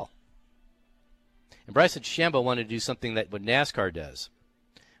test at all. And Bryson DeChambeau wanted to do something that what NASCAR does,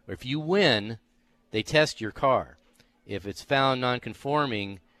 where if you win, they test your car. If it's found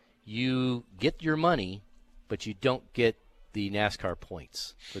non-conforming, you get your money, but you don't get the NASCAR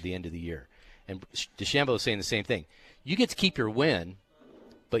points for the end of the year. And DeChambeau is saying the same thing. You get to keep your win,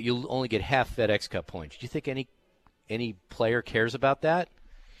 but you'll only get half FedEx Cup points. Do you think any player cares about that?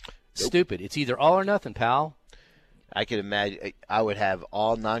 Nope. Stupid. It's either all or nothing, pal. I could imagine I would have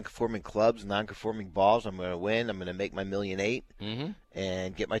all non-conforming clubs, non-conforming balls. I'm going to win. I'm going to make my $1.8 million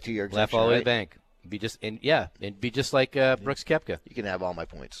and get my 2-year exemption. Laugh all the way right? to the bank. Be just like Brooks Koepka. You can have all my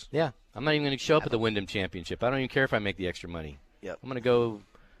points. Yeah, I'm not even going to show up at the Wyndham Championship. I don't even care if I make the extra money. Yep. I'm going to go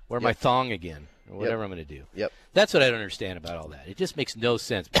wear my thong again or whatever I'm going to do. Yep. That's what I don't understand about all that. It just makes no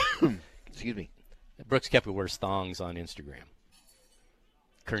sense. Excuse me. Brooks Koepka wears thongs on Instagram.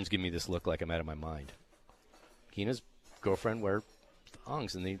 Kern's giving me this look like I'm out of my mind. Keena's girlfriend wear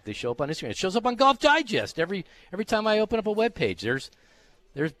thongs, and they show up on Instagram. It shows up on Golf Digest every time I open up a web page. There's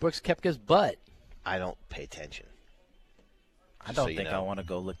Brooks Koepka's butt. I don't pay attention. I don't think I want to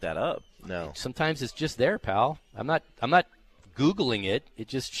go look that up. No. Sometimes it's just there, pal. I'm not Googling it. It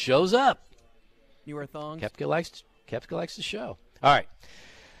just shows up. You wear thongs? Koepka likes to show. All right,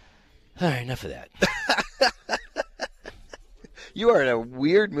 enough of that. You are in a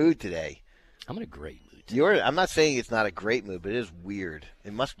weird mood today. I'm in a great mood today. I'm not saying it's not a great mood, but it is weird.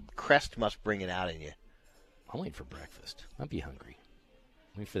 Crest must bring it out in you. I'm waiting for breakfast. I'll be hungry.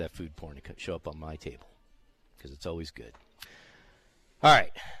 I'm waiting for that food porn to show up on my table because it's always good. All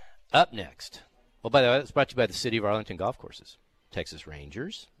right, up next. Well, by the way, it's brought to you by the City of Arlington Golf Courses. Texas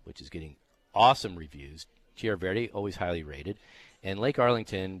Rangers, which is getting awesome reviews. Tierra Verde, always highly rated. And Lake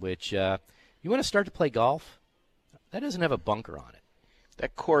Arlington, which you want to start to play golf? That doesn't have a bunker on it.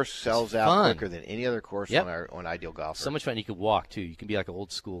 That course sells out quicker than any other course on Ideal Golfer. So much fun. You can walk, too. You can be like an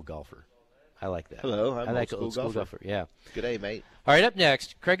old school golfer. I like that. Hello, I'm I like old school golfer. Yeah. Good day, mate. All right, up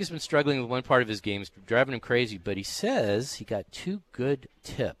next, Craig has been struggling with one part of his game. It's driving him crazy, but he says he got 2 good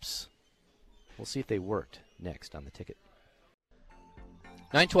tips. We'll see if they worked next on the ticket.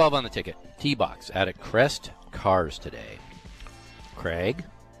 9:12 on the ticket. T-Box out at Crest Cars today. Craig,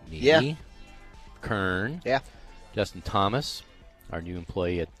 me, Kern, Justin Thomas, our new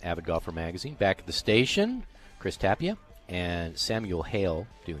employee at Avid Golfer Magazine. Back at the station, Chris Tapia and Samuel Hale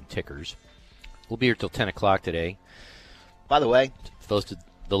doing tickers. We'll be here till 10 o'clock today. By the way, those to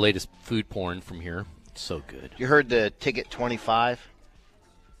the latest food porn from here. It's so good. You heard the Ticket 25?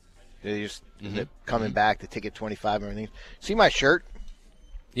 They're just coming back, the Ticket 25 and everything. See my shirt?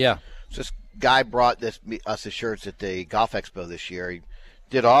 Yeah. So this guy brought us the shirts at the Golf Expo this year. He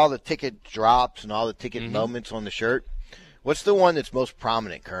did all the ticket drops and all the ticket moments on the shirt. What's the one that's most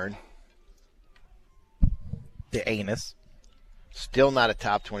prominent, Kern? The anus. Still not a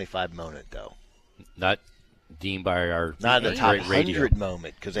top 25 moment, though. Not deemed by our not a top 100 radio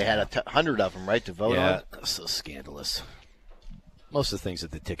moment, because they had 100 of them, right, to vote on. Yeah, so scandalous. Most of the things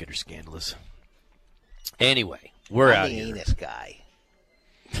at the ticket are scandalous. Anyway, we're out here. I'm the anus guy.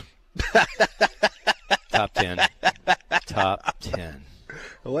 Top 10. Top 10.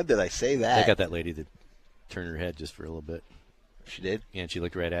 When did I say that? I got that lady that turned her head just for a little bit. She did? Yeah, and she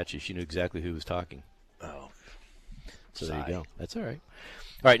looked right at you. She knew exactly who was talking. Oh. So there you go. That's all right.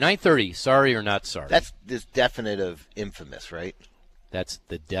 All right, 9:30. Sorry or not sorry? That's this definite of infamous, right? That's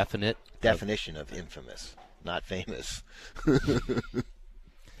the definite definition of infamous, not famous.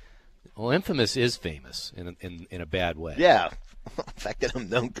 Well, infamous is famous in a bad way. Yeah. In fact, I'm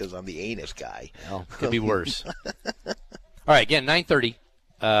known because I'm the anus guy. Well, could be worse. All right, again,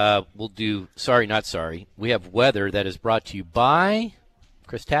 9:30. We'll do sorry, not sorry. We have weather that is brought to you by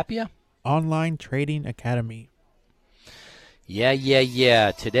Chris Tapia. Online Trading Academy.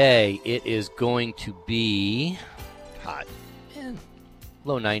 Yeah. Today it is going to be hot.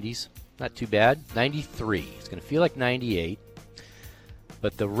 Low 90s. Not too bad. 93. It's going to feel like 98.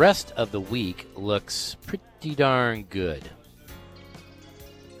 But the rest of the week looks pretty darn good.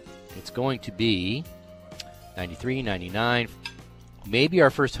 It's going to be 93, 99, maybe our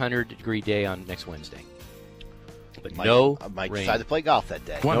first 100-degree day on next Wednesday. But I might rain. decide to play golf that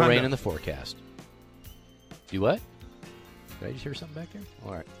day. No rain in the forecast. Do what? Did I just hear something back there?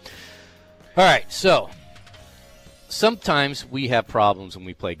 All right. So sometimes we have problems when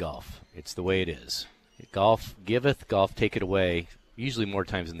we play golf. It's the way it is. Golf giveth, golf taketh away. Usually more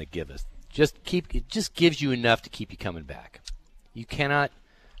times than it giveth. It just gives you enough to keep you coming back. You cannot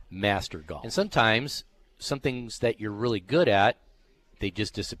master golf. And sometimes some things that you're really good at, they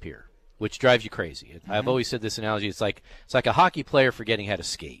just disappear, which drives you crazy. I've always said this analogy. It's like a hockey player forgetting how to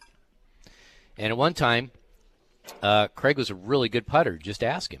skate. And at one time, Craig was a really good putter. Just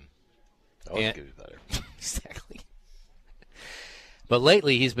ask him. Always good putter. Exactly. But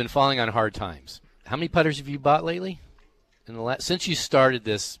lately, he's been falling on hard times. How many putters have you bought lately? Since you started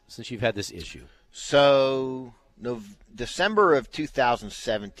this, since you've had this issue? So, December of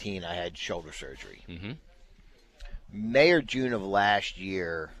 2017, I had shoulder surgery. Mm-hmm. May or June of last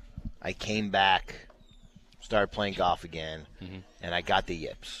year, I came back, started playing golf again, and I got the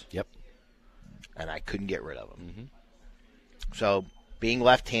yips. Yep. And I couldn't get rid of them. Mm-hmm. So, being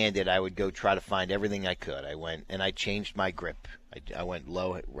left-handed, I would go try to find everything I could. I went and I changed my grip. I went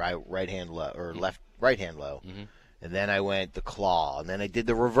low, right hand low, or left, right hand low, and then I went the claw, and then I did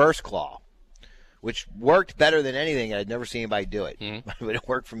the reverse claw, which worked better than anything. I'd never seen anybody do it, but it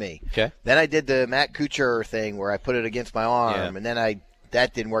worked for me. Okay. Then I did the Matt Kuchar thing where I put it against my arm, and then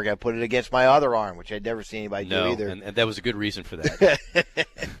that didn't work. I put it against my other arm, which I'd never seen anybody do either. And that was a good reason for that.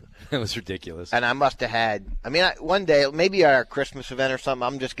 That was ridiculous. And I must have had, one day, maybe at our Christmas event or something,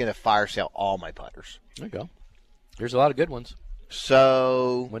 I'm just going to fire sale all my putters. There you go. There's a lot of good ones.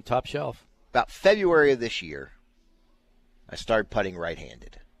 So, went top shelf. About February of this year, I started putting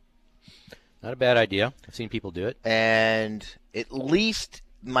right-handed. Not a bad idea. I've seen people do it. And at least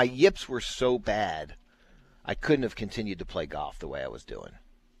my yips were so bad, I couldn't have continued to play golf the way I was doing.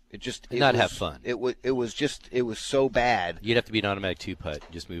 Have fun. It was so bad. You'd have to be an automatic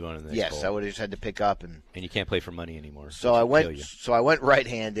 2-putt. Just move on to the next Yes, hole. I would have just had to pick up and you can't play for money anymore. So I went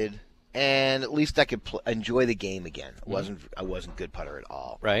right-handed, and at least I could enjoy the game again. I wasn't good putter at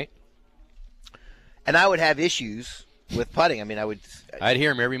all. Right. And I would have issues with putting. I'd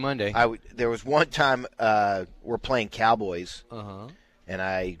hear him every Monday. There was one time we're playing Cowboys, and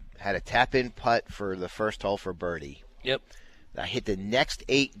I had a tap-in putt for the first hole for birdie. Yep. I hit the next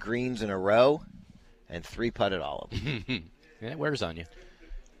 8 greens in a row and 3-putted all of them. Yeah, it wears on you.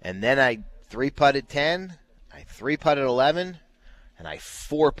 And then I 3-putted 10, I 3-putted 11, and I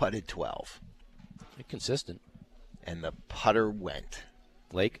 4-putted 12. You're consistent. And the putter went.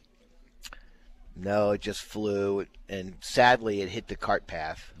 Lake? No, it just flew, and sadly it hit the cart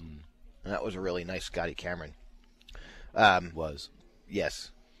path. And that was a really nice Scotty Cameron. Was.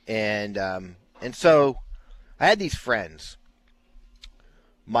 Yes. And so I had these friends,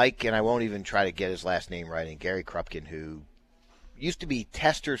 Mike, and I won't even try to get his last name right, and Gary Krupkin, who used to be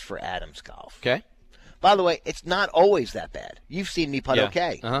testers for Adams Golf. Okay. By the way, it's not always that bad. You've seen me putt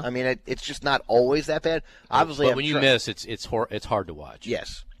okay. It's just not always that bad. Obviously, but when you miss, it's hard to watch.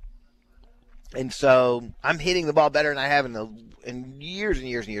 Yes. And so I'm hitting the ball better than I have in years and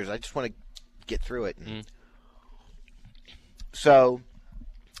years and years. I just want to get through it. So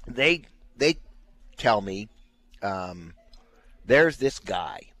they tell me there's this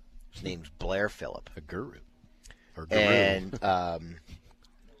guy. His name's Blair Phillip. A guru. And a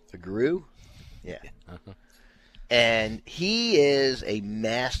guru? Yeah. And he is a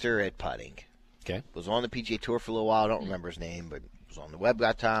master at putting. Okay. Was on the PGA Tour for a little while. I don't remember his name, but was on the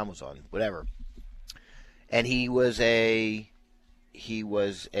Web.com, was on whatever. And he was a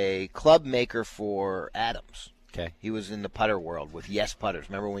club maker for Adams. Okay. He was in the putter world with Yes Putters.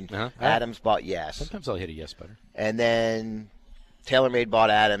 Remember when Adams bought Yes? Sometimes I'll hit a Yes putter. And then TaylorMade bought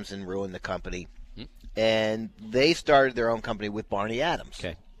Adams and ruined the company. And they started their own company with Barney Adams.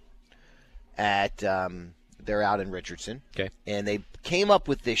 Okay. They're out in Richardson. Okay. And they came up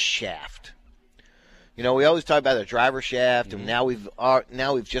with this shaft. We always talk about the driver shaft, and now we've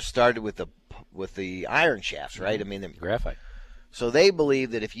just started with the iron shafts, right? Graphite. So they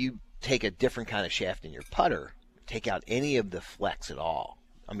believe that if you take a different kind of shaft in your putter, take out any of the flex at all.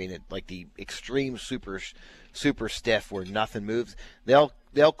 Like the extreme super stiff where nothing moves. They'll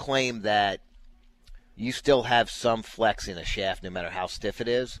claim that you still have some flex in a shaft no matter how stiff it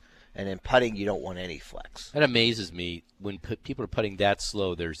is, and in putting you don't want any flex. That amazes me when people are putting that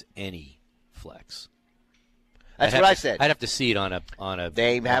slow. There's any flex. That's what I said. I'd have to see it on a.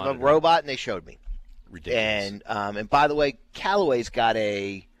 They have a robot, and they showed me. Ridiculous. And by the way, Callaway's got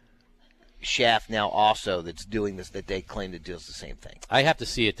a shaft now also that's doing this, that they claim that does the same thing. I have to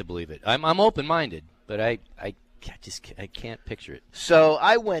see it to believe it. I'm open-minded, but I can't picture it. So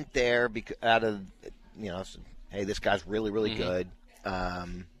I went there because out of hey, this guy's really really good,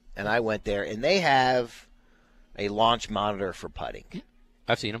 and I went there, and they have a launch monitor for putting.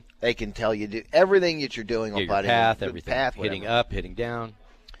 I've seen them. They can tell you everything that you're doing on your putting. Path, everything. Path, hitting up, hitting down.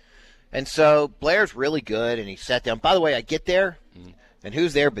 And so Blair's really good, and he sat down. By the way, I get there, and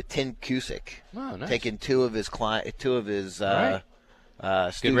who's there but Tim Cusick? Oh, nice. Taking two of his students.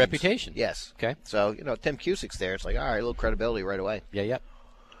 Good reputation. Yes. Okay. So, Tim Cusick's there. It's like, all right, a little credibility right away. Yeah.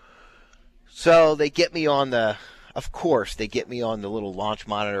 So they get me on the little launch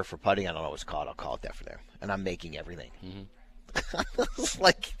monitor for putting. I don't know what it's called. I'll call it that for there. And I'm making everything. It's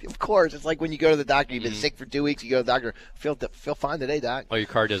like, of course, it's like when you go to the doctor. You've been sick for 2 weeks. You go to the doctor. Feel fine today, doc. Oh, your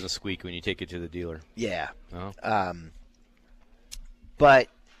car doesn't squeak when you take it to the dealer. Yeah. Oh. But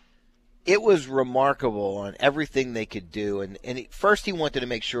it was remarkable on everything they could do. And first he wanted to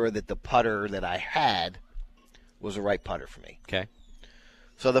make sure that the putter that I had was the right putter for me. Okay.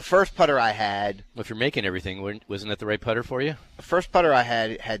 So the first putter I had... Well, if you're making everything, wasn't that the right putter for you? The first putter I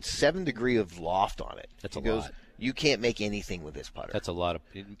had 7 degrees of loft on it. That's he a goes, lot. You can't make anything with this putter. That's a lot of...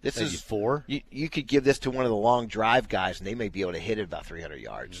 This is 4? You could give this to one of the long drive guys, and they may be able to hit it about 300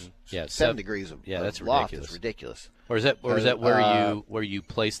 yards. Yeah, 7 degrees of that's loft ridiculous. is ridiculous. Or is that where you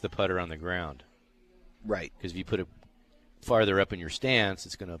place the putter on the ground? Right. Because if you put it farther up in your stance,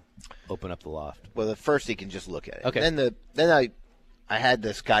 it's going to open up the loft. Well, the first he can just look at it. Okay. And then I had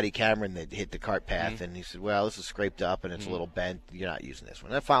the Scotty Cameron that hit the cart path, and he said, well, this is scraped up and it's a little bent. You're not using this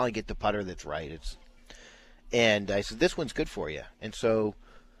one. And I finally get the putter that's right. And I said, this one's good for you. And so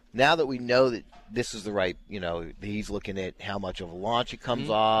now that we know that this is the right, he's looking at how much of a launch it comes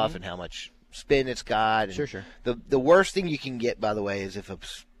off and how much spin it's got. And Sure. The worst thing you can get, by the way, is if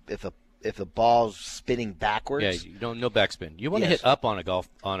a ball's spinning backwards. Yeah, you don't no backspin. You want to hit up on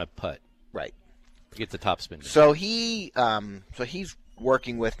a putt. Right. To get the top spin. So he's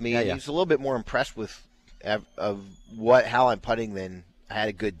working with me. Yeah. He's a little bit more impressed with how I'm putting than I had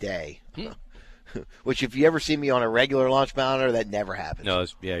a good day. Which, if you ever see me on a regular launch monitor, that never happens. No,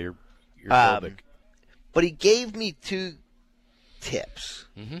 you're phobic. But he gave me 2 tips,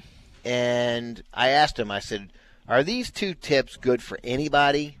 and I asked him. I said, "Are these 2 tips good for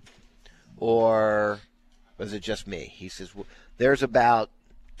anybody, or is it just me?" He says, well, "There's about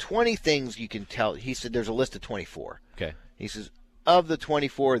 20 things you can tell." He said, "There's a list of 24." Okay. He says, "Of the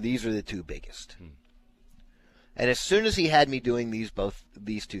 24, these are the 2 biggest." And as soon as he had me doing these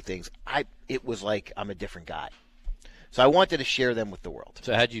 2 things, it was like I'm a different guy. So I wanted to share them with the world.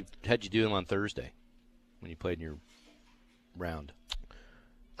 So how'd you do them on Thursday when you played in your round?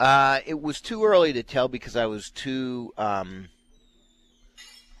 It was too early to tell because I was too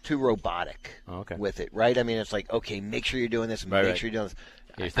robotic with it, right? I mean, it's like, okay, make sure you're doing this and make sure you're doing this.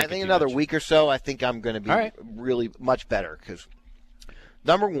 Yeah, I think another week or so, I think I'm going to be really much better because,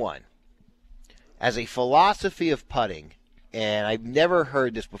 number one, as a philosophy of putting, and I've never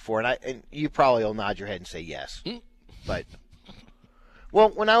heard this before, and you probably will nod your head and say yes, but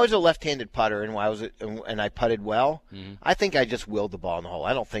when I was a left-handed putter and I putted well, I think I just willed the ball in the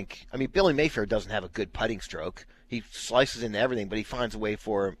hole. Billy Mayfair doesn't have a good putting stroke. He slices into everything, but he finds a way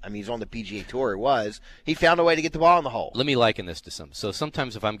he's on the PGA Tour. He found a way to get the ball in the hole. Let me liken this to something. So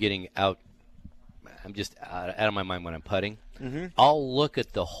sometimes if I'm getting out, I'm just out of my mind when I'm putting, I'll look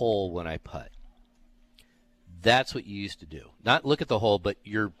at the hole when I putt. That's what you used to do. Not look at the hole, but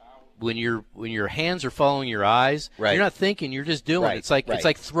when your hands are following your eyes, you're not thinking, you're just doing. It's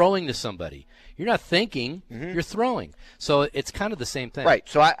like throwing to somebody. You're not thinking, you're throwing. So it's kind of the same thing. Right.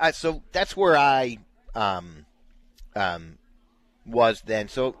 So so that's where I was then.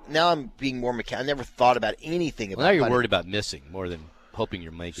 So now I'm being more mechanical. I never thought about anything about now you're putting. worried about missing more than hoping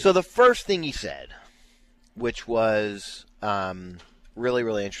you're making. So the first thing he said, which was really,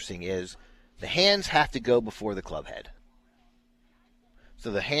 really interesting, is the hands have to go before the club head. So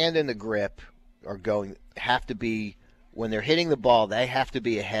the hand and the grip have to be, when they're hitting the ball, they have to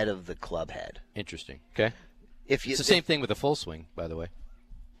be ahead of the club head. Interesting. Okay. It's the same thing with a full swing, by the way.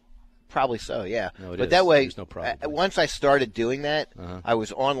 Probably so, yeah. No, but that way, there's no problem. Once I started doing that, I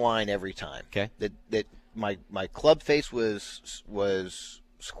was online every time. Okay. That my club face was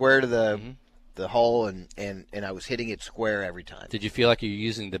square to the hole, and I was hitting it square every time. Did you feel like you're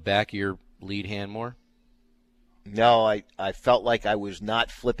using the back of your lead hand more? No, I felt like I was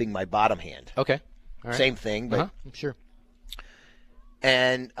not flipping my bottom hand. Okay. All right. Same thing, but I'm sure.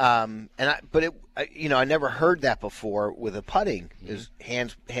 I never heard that before with a putting is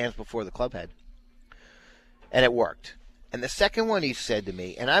hands before the club head, and it worked. And the second one he said to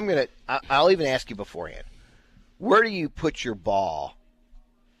me, and I'll even ask you beforehand, where do you put your ball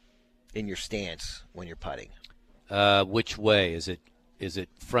in your stance when you're putting? Which way is it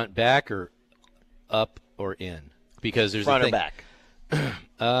front back or up or in? Because there's front a thing. or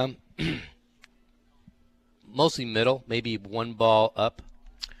back. mostly middle, maybe one ball up.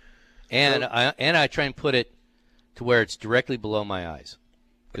 And I try and put it to where it's directly below my eyes.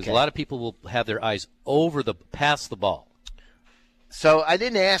 Because a lot of people will have their eyes past the ball. So I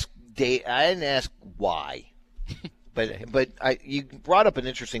didn't ask why. But you brought up an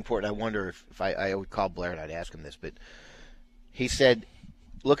interesting point. I wonder if I would call Blair and I'd ask him this. But he said,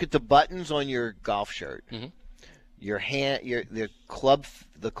 look at the buttons on your golf shirt. Mm-hmm.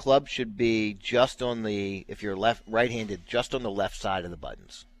 The club should be just on the, if you're right-handed, just on the left side of the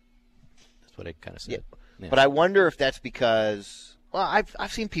buttons. That's what I kind of said. Yeah. But I wonder if that's because, well,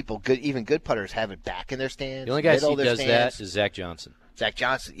 I've seen people, even good putters, have it back in their stance. The only guy who does that is Zach Johnson. Zach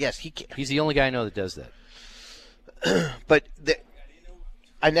Johnson, yes, he's the only guy I know that does that. But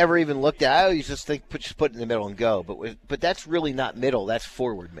I never even looked at it. I always just think just put it in the middle and go. But that's really not middle. That's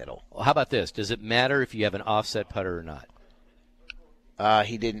forward middle. Well, how about this? Does it matter if you have an offset putter or not?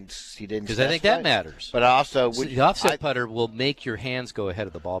 He didn't. Because I think that matters. But also, the offset putter will make your hands go ahead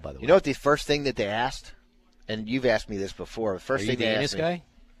of the ball. By the way, you know what the first thing that they asked, and you've asked me this before. The first thing they asked me. Are you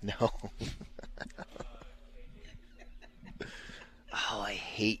the anus guy? No. Oh, I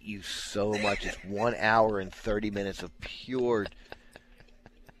hate you so much. It's 1 hour and 30 minutes of pure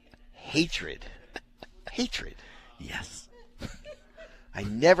hatred. Hatred. Yes. I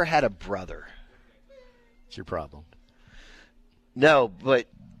never had a brother. It's your problem. No, but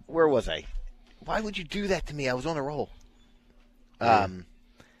where was I? Why would you do that to me? I was on a roll. The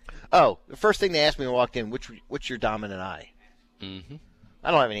first thing they asked me when I walked in, what's your dominant eye? Mm-hmm.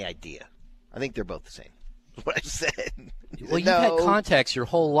 I don't have any idea. I think they're both the same. That's what I said. Well, you've had contacts your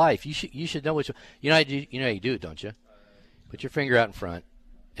whole life. You should know which one. You know how you do it, don't you? Put your finger out in front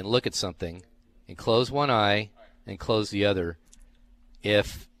and look at something and close one eye and close the other.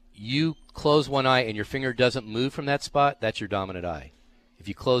 If you close one eye and your finger doesn't move from that spot, that's your dominant eye. If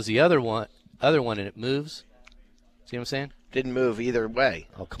you close the other one and it moves, see what I'm saying? Didn't move either way.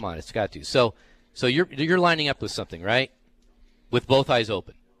 Oh, come on, it's got to. So you're lining up with something, right? With both eyes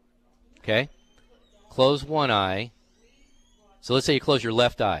open. Okay? Close one eye. So let's say you close your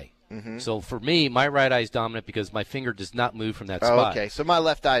left eye. Mm-hmm. So for me, my right eye is dominant because my finger does not move from that spot. Okay, so my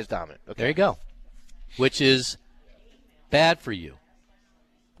left eye is dominant. Okay. There you go. Which is bad for you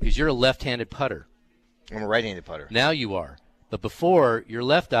because you're a left-handed putter. I'm a right-handed putter. Now you are. But before, your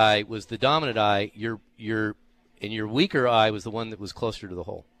left eye was the dominant eye. Your weaker eye was the one that was closer to the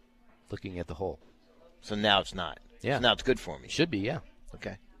hole, looking at the hole. So now it's not. Yeah. So now it's good for me. Should be, yeah.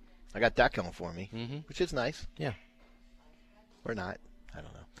 Okay. I got that going for me, which is nice. Yeah. Or not. I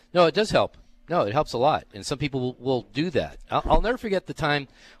don't know. No, it does help. No, it helps a lot. And some people will do that. I'll never forget the time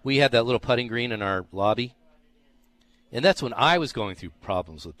we had that little putting green in our lobby. And that's when I was going through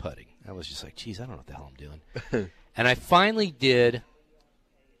problems with putting. I was just like, geez, I don't know what the hell I'm doing. And I finally did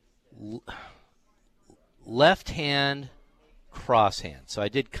left hand, cross hand. So I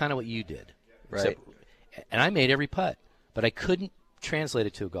did kind of what you did. Right. And I made every putt. But I couldn't translate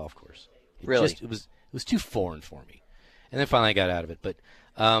it to a golf course. Really? It was too foreign for me. And then finally I got out of it. But,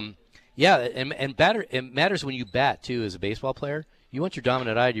 yeah, and it matters when you bat, too, as a baseball player. You want your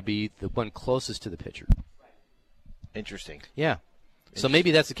dominant eye to be the one closest to the pitcher. Interesting. Yeah. So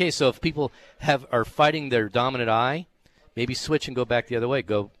maybe that's the case. So if people are fighting their dominant eye, maybe switch and go back the other way.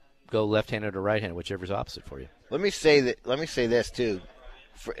 Go left-handed or right-handed, whichever's opposite for you. Let me say this, too.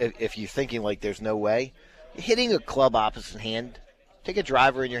 If you're thinking like there's no way, hitting a club opposite hand, take a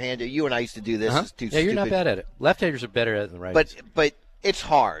driver in your hand. You and I used to do this. It's too yeah, you're not bad at it. Left-handers are better at it than right-handers. But it's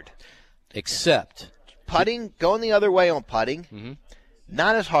hard. Except putting, going the other way on putting,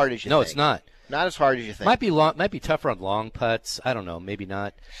 not as hard as you think. No, it's not. Not as hard as you think. Might be tougher on long putts. I don't know. Maybe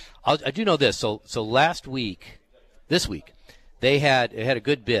not. I do know this. So this week, they had a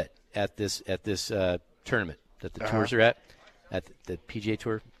good bit at this tournament that the tours are at the PGA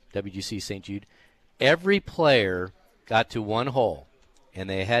Tour, WGC St. Jude. Every player got to one hole, and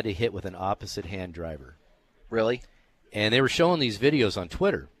they had to hit with an opposite hand driver. Really? And they were showing these videos on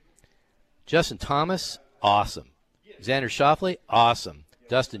Twitter. Justin Thomas, awesome. Xander Schauffele, awesome.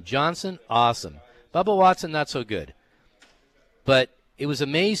 Dustin Johnson, awesome. Bubba Watson, not so good. But it was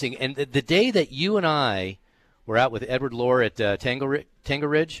amazing. And the day that you and I were out with Edward Lohr at Tango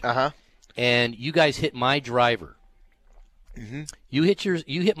Ridge, and you guys hit my driver. Mm-hmm. You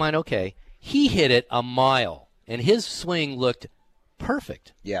hit mine okay. He hit it a mile, and his swing looked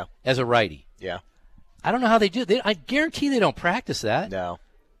perfect. Yeah. As a righty. Yeah. I don't know how they do it. I guarantee they don't practice that. No.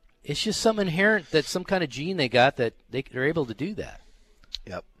 It's just some inherent, that's some kind of gene they got that they're able to do that.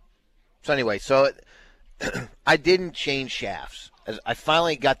 Yep. So anyway, I didn't change shafts. As I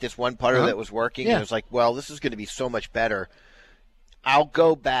finally got this one putter that was working, and I was like, well, this is going to be so much better. I'll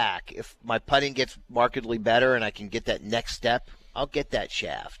go back. If my putting gets markedly better and I can get that next step, I'll get that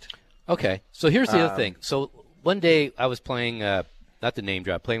shaft. Okay. So here's the other thing. So one day I was playing, not the name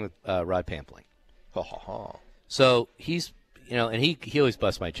drop, playing with Rod Pampling. So he's, and he always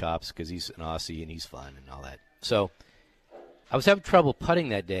busts my chops because he's an Aussie and he's fun and all that. So I was having trouble putting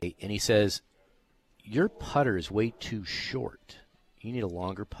that day, and he says, your putter is way too short. You need a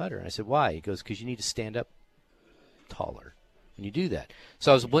longer putter. And I said, why? He goes, because you need to stand up taller when you do that.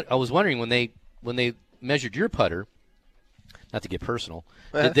 So I was wondering, when they measured your putter, not to get personal,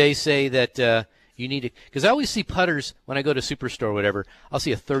 did they say that you need to – because I always see putters when I go to Superstore or whatever. I'll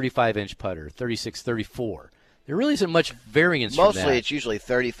see a 35-inch putter, 36, 34. There really isn't much variance from that. Mostly it's usually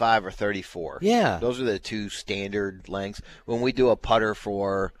 35 or 34. Yeah. Those are the two standard lengths. When we do a putter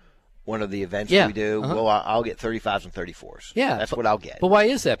for one of the events we do, I'll get 35s and 34s. Yeah. That's what I'll get. But why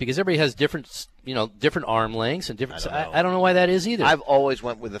is that? Because everybody has different arm lengths and different. I don't know why that is either. I've always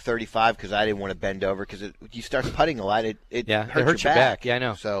went with the 35 because I didn't want to bend over because you start putting a lot, it hurts your back. Yeah, I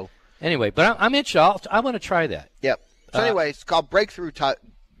know. So anyway, but I'm interested. I want to try that. Yep. So anyway, it's called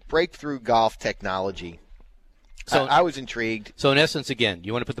Breakthrough Golf Technology. So I was intrigued. So in essence, again,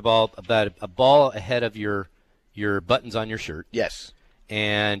 you want to put the ball about a ball ahead of your buttons on your shirt. Yes.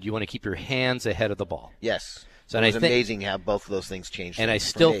 And you want to keep your hands ahead of the ball. Yes. So it's amazing how both of those things changed. And I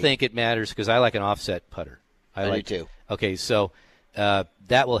still think it matters because I like an offset putter. I do too. Okay, so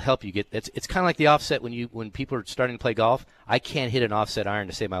that will help you get. It's kind of like the offset when people are starting to play golf. I can't hit an offset iron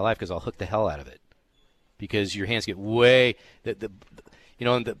to save my life because I'll hook the hell out of it because your hands get way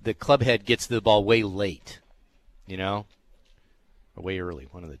the club head gets to the ball way late. Or way early,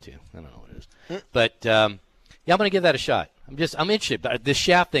 one of the two. I don't know what it is. But, I'm going to give that a shot. I'm interested. But the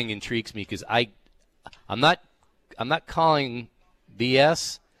shaft thing intrigues me because I'm not calling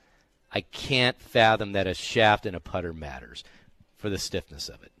BS. I can't fathom that a shaft and a putter matters for the stiffness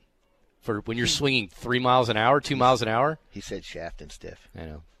of it. For when you're swinging 3 miles an hour, 2 miles an hour. He said shaft and stiff. I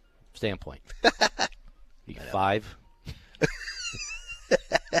know. Standpoint. You 5.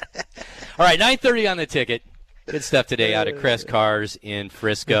 All right, 9:30 on the ticket. Good stuff today out of Crest Cars in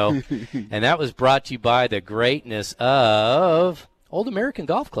Frisco. And that was brought to you by the greatness of Old American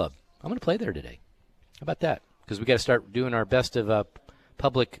Golf Club. I'm going to play there today. How about that? Because we got to start doing our best of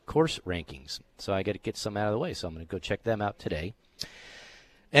public course rankings. So I got to get some out of the way. So I'm going to go check them out today.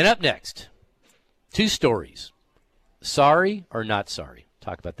 And up next, 2 stories. Sorry or not sorry.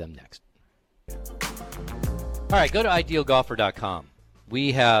 Talk about them next. All right, go to idealgolfer.com.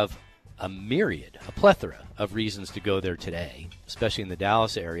 We have a plethora of reasons to go there today, especially in the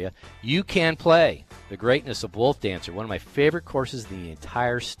Dallas area. You can play the greatness of Wolf Dancer, one of my favorite courses in the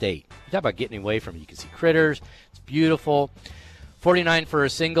entire state. You talk about getting away from it. You can see critters. It's beautiful. $49 for a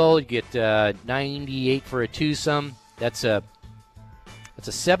single. You get $98 for a twosome. That's a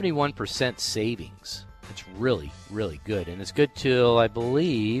 71% savings. It's really, really good. And it's good till, I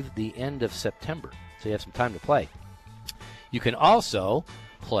believe, the end of September. So you have some time to play. You can also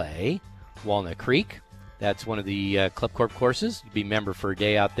play Walnut Creek. That's one of the Club Corp courses. You'd be a member for a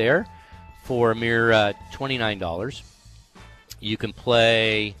day out there for a mere $29. You can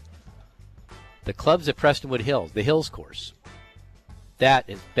play the clubs at Prestonwood Hills, the Hills course. That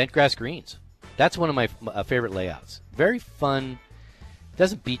is bent grass greens. That's one of my favorite layouts. Very fun.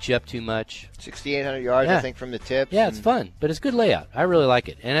 Doesn't beat you up too much. 6,800 yards, I think, from the tips. Yeah, it's fun, but it's good layout. I really like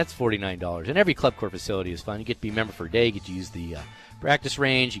it, and that's $49. And every Club Corp facility is fun. You get to be a member for a day. You get to use the practice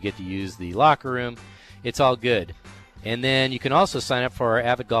range. You get to use the locker room. It's all good. And then you can also sign up for our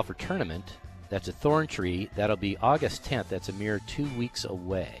Avid Golfer Tournament. That's at Thorntree. That'll be August 10th. That's a mere 2 weeks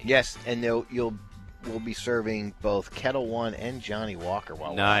away. Yes, and we'll be serving both Kettle One and Johnny Walker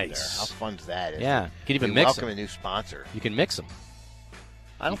while we're there. How fun's that? Yeah, you can even mix them. Welcome a new sponsor. You can mix them.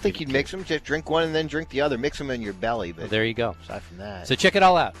 I don't think you'd mix them. Just drink one and then drink the other. Mix them in your belly. But there you go. Aside from that. So check it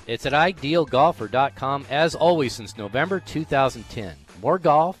all out. It's at idealgolfer.com, as always, since November 2010. More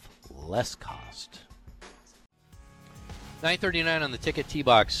golf, less cost. 9:39 on the ticket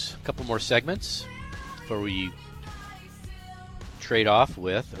T-Box. A couple more segments before we trade off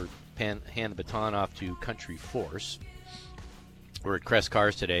with or hand the baton off to Country Force. We're at Crest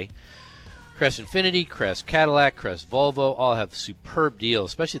Cars today. Crest Infiniti, Crest Cadillac, Crest Volvo all have superb deals,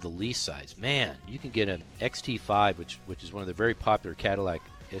 especially the lease size. Man, you can get an XT5, which is one of the very popular Cadillac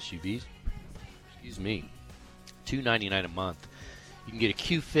SUVs. Excuse me, $299 a month. You can get a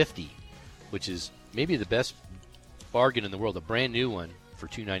Q50, which is maybe the best bargain in the world, a brand new one for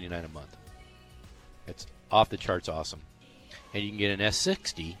 $299 a month. It's off the charts awesome. And you can get an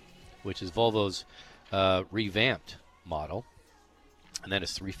S60, which is Volvo's revamped model. And then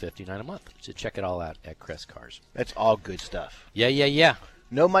it's $359 a month. So check it all out at Crest Cars. That's all good stuff. Yeah.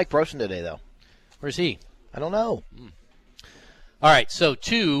 No Mike Brosen today, though. Where's he? I don't know. All right, so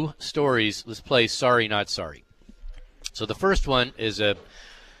 2 stories. Let's play Sorry Not Sorry. So the first one is a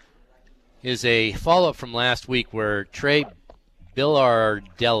follow-up from last week where Trey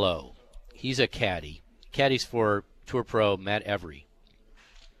Billardello, he's a caddy. Caddies for Tour Pro Matt Every.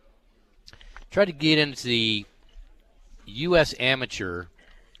 Tried to get into the U.S. Amateur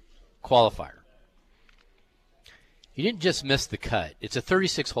qualifier. He didn't just miss the cut. It's a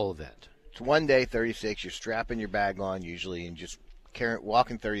 36-hole event. It's one day, 36. You're strapping your bag on usually and just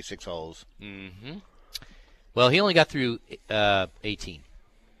walking 36 holes. Mm-hmm. Well, he only got through 18.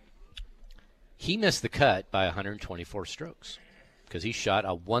 He missed the cut by 124 strokes because he shot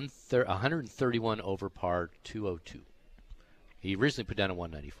a 131 over par 202. He originally put down a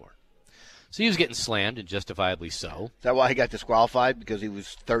 194. So he was getting slammed, and justifiably so. Is that why he got disqualified? Because he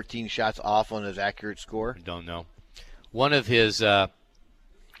was 13 shots off on his accurate score? Don't know. One of his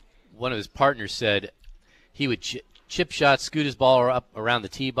partners said he would chip shot, scoot his ball up around the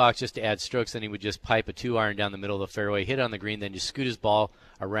tee box just to add strokes, then he would just pipe a 2-iron down the middle of the fairway, hit it on the green, then just scoot his ball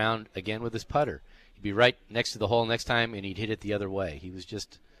around again with his putter. He'd be right next to the hole next time, and he'd hit it the other way. He was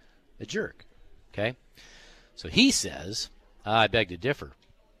just a jerk. Okay? So he says, I beg to differ.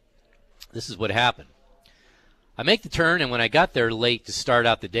 This is what happened. I make the turn, and when I got there late to start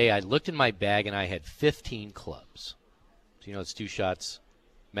out the day, I looked in my bag, and I had 15 clubs. So, it's 2 shots,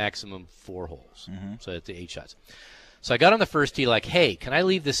 maximum 4 holes. Mm-hmm. So it's 8 shots. So I got on the first tee like, hey, can I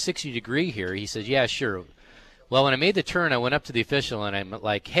leave this 60-degree here? He says, yeah, sure. Well, when I made the turn, I went up to the official, and I'm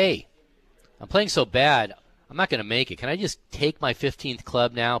like, hey, I'm playing so bad, I'm not going to make it. Can I just take my 15th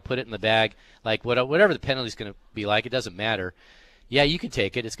club now, put it in the bag? Like, whatever the penalty's going to be like, it doesn't matter. Yeah, you can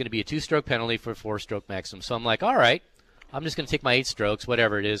take it. It's going to be a 2-stroke penalty for a 4-stroke maximum. So I'm like, all right, I'm just going to take my 8 strokes,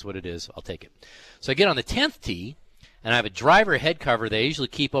 whatever it is, what it is, I'll take it. So I get on the 10th tee, and I have a driver head cover that I usually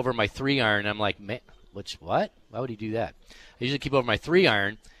keep over my 3-iron. I'm like, man, what? Why would he do that? I usually keep over my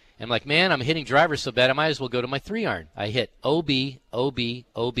 3-iron. And I'm like, man, I'm hitting drivers so bad, I might as well go to my 3-iron. I hit OB, OB,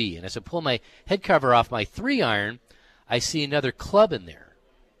 OB. And as I pull my head cover off my 3-iron, I see another club in there.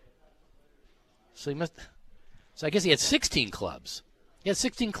 So I guess he had 16 clubs. He had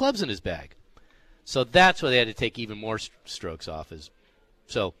 16 clubs in his bag. So that's why they had to take even more strokes off.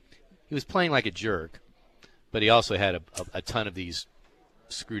 So he was playing like a jerk, but he also had a ton of these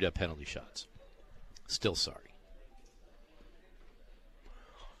screwed up penalty shots. Still sorry.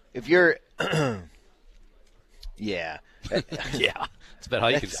 If you're, yeah. Yeah, that's about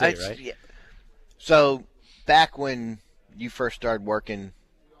all you can say, right? Yeah. So back when you first started working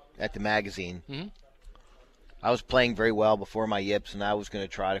at the magazine, mm-hmm. I was playing very well before my yips, and I was going to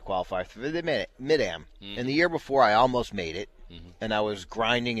try to qualify for the Mid-Am. Mm-hmm. And the year before, I almost made it, mm-hmm. and I was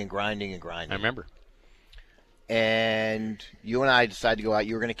grinding. I remember. And you and I decided to go out.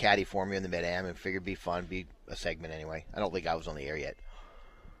 You were going to caddy for me in the Mid-Am, and figured it'd be fun, be a segment anyway. I don't think I was on the air yet.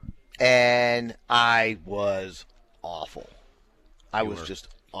 And I was awful. I was just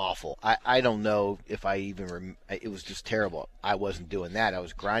awful. I don't know if I even it was just terrible. I wasn't doing that. I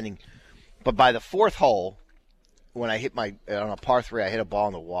was grinding. But by the 4th hole, when I hit on a par 3, I hit a ball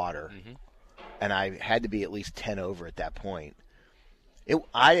in the water, mm-hmm. and I had to be at least 10 over at that point.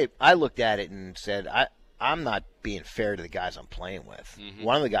 I looked at it and said, I'm not being fair to the guys I'm playing with. Mm-hmm.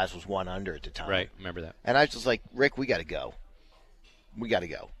 One of the guys was 1 under at the time. Right, remember that. And I was just like, Rick, we got to go. We got to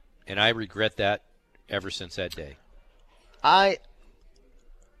go. And I regret that ever since that day.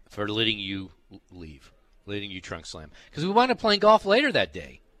 For letting you leave, letting you trunk slam. Because we wound up playing golf later that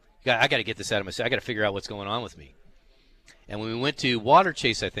day. I got to get this out of my system. I got to figure out what's going on with me. And when we went to Water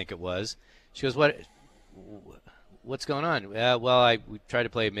Chase, I think it was, she goes, what's going on? We tried to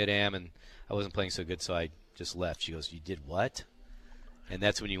play Mid-Am, and I wasn't playing so good, so I just left. She goes, you did what? And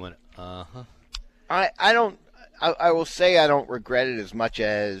that's when you went, uh-huh. I will say I don't regret it as much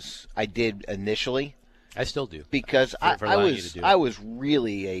as I did initially. I still do. Because I was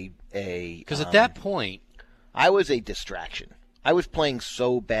really a because at that point I was a distraction. I was playing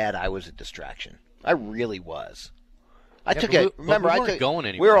so bad I was a distraction. I really was. Remember, we weren't going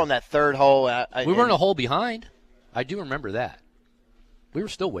anywhere. We were on that 3rd hole. We weren't a hole behind. I do remember that. We were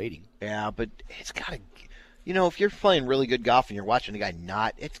still waiting. Yeah, but it's got to, if you're playing really good golf and you're watching a guy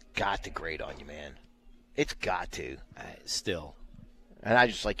it's got to grate on you, man. It's got to. Still. And I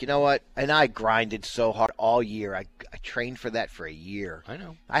just like, you know what? And I grinded so hard all year. I trained for that for a year. I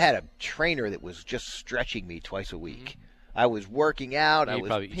know. I had a trainer that was just stretching me twice a week. Mm-hmm. I was working out. Yeah, I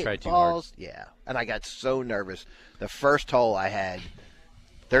was hitting tried balls. Too hard. Yeah. And I got so nervous. The first hole I had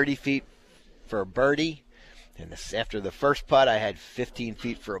 30 feet for a birdie. And after the first putt, I had 15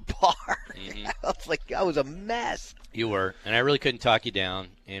 feet for a par. Mm-hmm. I was a mess. You were, and I really couldn't talk you down.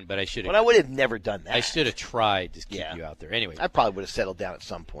 But I should have. But I would have never done that. I should have tried to keep you out there. Anyway, I probably would have settled down at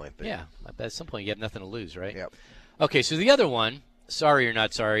some point. But yeah, at some point you have nothing to lose, right? Yep. Okay, so the other one, sorry or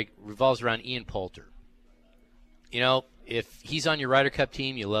not sorry, revolves around Ian Poulter. You know, if he's on your Ryder Cup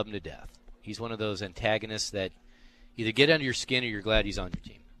team, you love him to death. He's one of those antagonists that either get under your skin or you're glad he's on your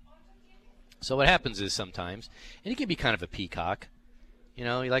team. So what happens is sometimes, and he can be kind of a peacock, you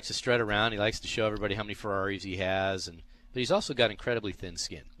know, he likes to strut around, he likes to show everybody how many Ferraris he has, but he's also got incredibly thin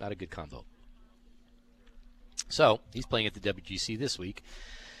skin, not a good combo. So he's playing at the WGC this week,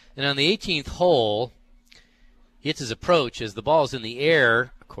 and on the 18th hole, he hits his approach as the ball is in the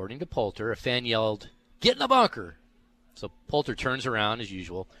air. According to Poulter, a fan yelled, "Get in the bunker!" So Poulter turns around as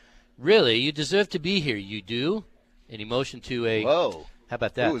usual. "Really? You deserve to be here, you do?" And he motioned to a... Whoa. How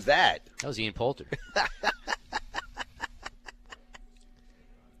about that? Who was that? That was Ian Poulter.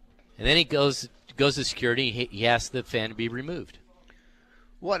 And then he goes to security. He asks the fan to be removed.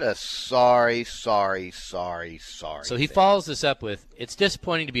 What a sorry. So he follows this up with, "It's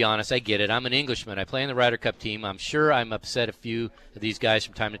disappointing, to be honest. I get it. I'm an Englishman. I play in the Ryder Cup team. I'm sure I'm upset a few of these guys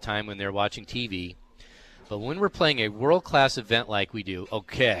from time to time when they're watching TV. But when we're playing a world-class event like we do,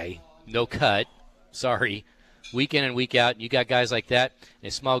 okay, no cut, sorry, week in and week out, and you got guys like that in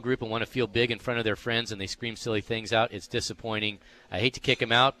a small group and want to feel big in front of their friends and they scream silly things out, it's disappointing. I hate to kick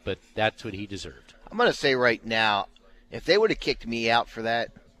him out, but that's what he deserved." I'm going to say right now, if they would have kicked me out for that,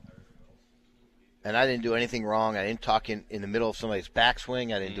 and I didn't do anything wrong, I didn't talk in the middle of somebody's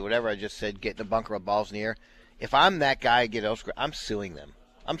backswing, I didn't do whatever, I just said get in the bunker with balls in the air. If I'm that guy, I'm suing them.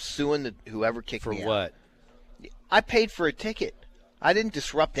 I'm suing whoever kicked me out. For what? I paid for a ticket. I didn't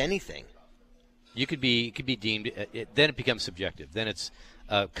disrupt anything. You could be deemed. Then it becomes subjective. Then it's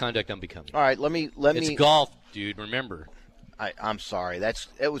conduct unbecoming. All right, let me. It's golf, dude. Remember. I'm sorry.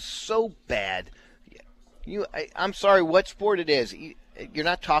 It was so bad. I'm sorry. What sport it is? You're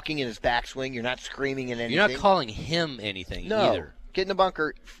not talking in his backswing. You're not screaming in anything. You're not calling him anything either. Get in the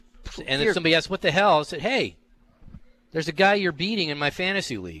bunker. And then somebody asks, "What the hell?" I said, "Hey, there's a guy you're beating in my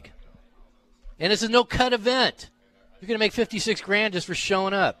fantasy league, and it's a no-cut event. You're going to make $56,000 just for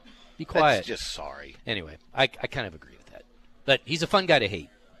showing up. Be quiet." That's just sorry. Anyway, I kind of agree with that. But he's a fun guy to hate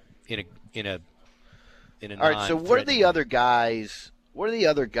in a All right, so what are the other guys? What are the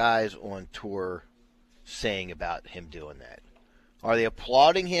other guys on tour saying about him doing that? Are they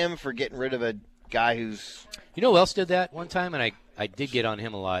applauding him for getting rid of a guy who's? You know who else did that one time, and I did get on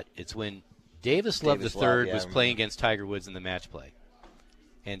him a lot. It's when Davis Love III was playing against Tiger Woods in the match play,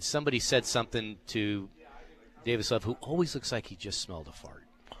 and somebody said something to Davis Love, who always looks like he just smelled a fart.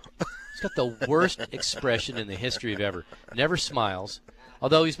 He's got the worst expression in the history of ever. Never smiles,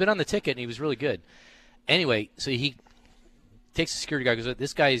 although he's been on the ticket and he was really good. Anyway, so he takes the security guard, goes,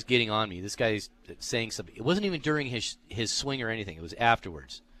 "This guy is getting on me. This guy is saying something." It wasn't even during his swing or anything. It was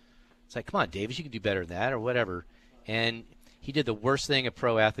afterwards. It's like, come on, Davis, you can do better than that or whatever. And he did the worst thing a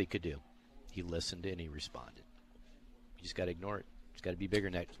pro athlete could do. He listened and he responded. You just got to ignore it. Just got to be bigger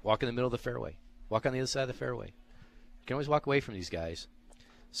than that. Walk in the middle of the fairway. Walk on the other side of the fairway. You can always walk away from these guys.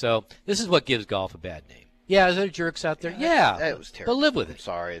 So this is what gives golf a bad name. Yeah, is there jerks out there? Yeah. That was terrible. But live with it. I'm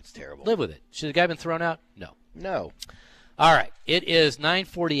sorry, it's terrible. Live with it. Should the guy been thrown out? No. No. All right. It is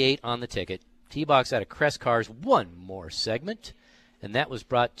 9:48 on the ticket. T-Box out of Crest Cars. One more segment. And that was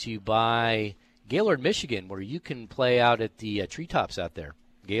brought to you by Gaylord, Michigan, where you can play out at the treetops out there.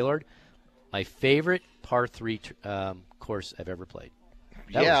 Gaylord, my favorite par 3 course I've ever played.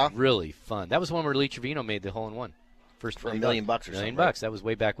 That was really fun. That was one where Lee Trevino made the hole-in-one. First for $1 million or something. $1 million bucks. That was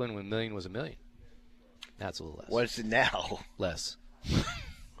way back when $1 million was $1 million. Now it's a little less. What is it now? Less.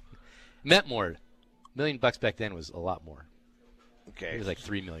 Meant more. $1 million bucks back then was a lot more. Okay. It was like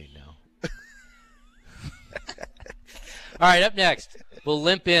 $3 million now. All right, up next, we'll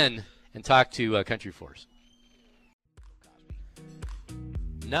limp in and talk to Country Force.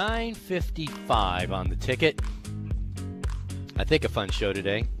 9:55 on the ticket. I think a fun show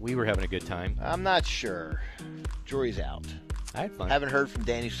today. We were having a good time. I'm not sure. Jury's out. I had fun. Haven't heard from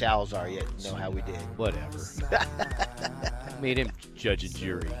Danny Salazar yet to know how we did. Whatever. Made him judge and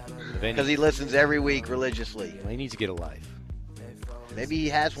jury. Because he listens every week religiously. Well, he needs to get a life. Maybe he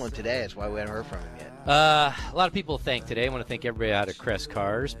has one today. That's why we haven't heard from him yet. A lot of people to thank today. I want to thank everybody out of Crest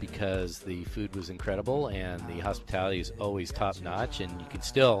Cars because the food was incredible and the hospitality is always top-notch, and you can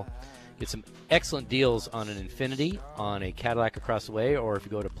still get some excellent deals on an Infiniti, on a Cadillac across the way, or if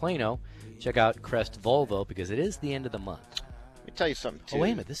you go to Plano, check out Crest Volvo because it is the end of the month. Let me tell you something, too. Oh,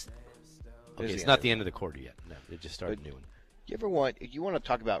 wait a minute. It's not the end of the quarter yet. No, they just started a new one. You want to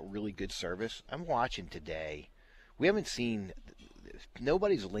talk about really good service? I'm watching today. We haven't seen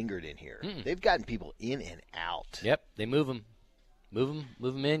nobody's lingered in here. They've gotten people in and out. Yep, they move them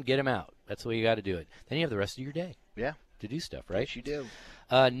in, get them out. That's the way you got to do it. Then you have the rest of your day. Yeah, to do stuff, right? Yes, you do.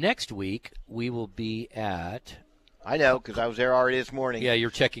 Next week we will be at. I know because I was there already this morning. Yeah, you're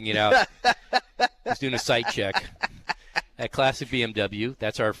checking it out. I was doing a site check at Classic BMW.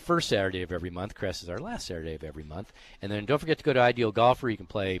 That's our first Saturday of every month. Crest is our last Saturday of every month. And then don't forget to go to Ideal Golfer. You can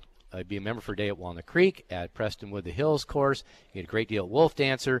play. Be a member for a day at Walnut Creek, at Prestonwood the Hills course. You get a great deal at Wolf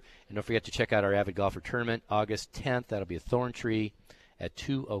Dancer. And don't forget to check out our Avid Golfer Tournament August 10th. That'll be at Thorntree at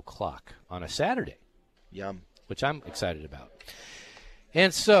 2 o'clock on a Saturday. Yum. Which I'm excited about.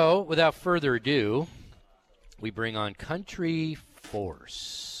 And so, without further ado, we bring on Country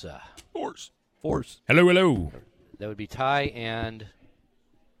Force. Force. Hello. That would be Ty and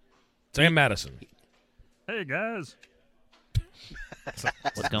Sam Madison. Hey, guys.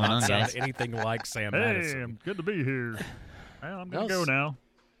 What's going on, guys? Anything like Sam Hey, Madison. good to be here. Well, I'm going to go now.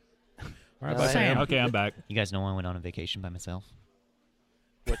 All right, bye, Sam. Okay, I'm back. You guys know I went on a vacation by myself?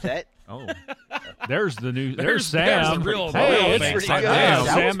 What's that? Oh. There's the new. There's Sam. the real hey, thing. pretty good.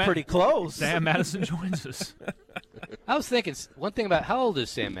 That was pretty close. Sam Madison joins us. I was thinking one thing about how old is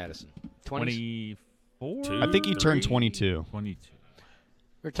Sam Madison? 24? I think he turned 22. 22.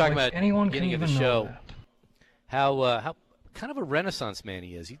 We were talking about beginning of the show how kind of a renaissance man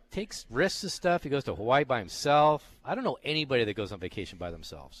he is. He takes risks and stuff. He goes to Hawaii by himself. I don't know anybody that goes on vacation by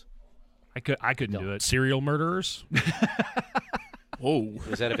themselves. I couldn't do it. Serial murderers? Whoa.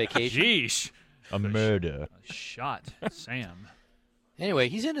 Was that a vacation? Sheesh. A murder. Shot Sam. Anyway,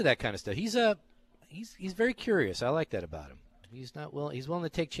 he's into that kind of stuff. He's very curious. I like that about him. He's willing to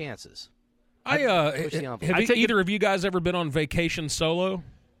take chances. Have either of you guys ever been on vacation solo?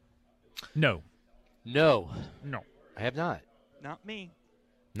 No. I have not. Not me.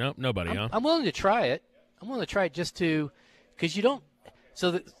 Nope, nobody, huh? I'm willing to try it. Just to, because you don't.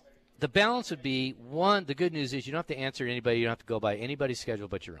 So the balance would be one. The good news is you don't have to answer anybody. You don't have to go by anybody's schedule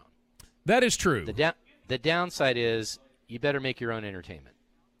but your own. That is true. The downside is you better make your own entertainment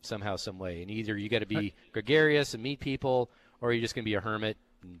somehow, some way, and either you got to be gregarious and meet people, or you're just going to be a hermit.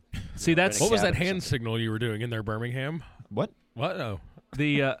 See, what was that hand signal you were doing in there, Birmingham? What? Oh.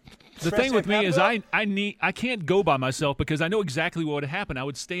 The thing with me is I can't go by myself because I know exactly what would happen. I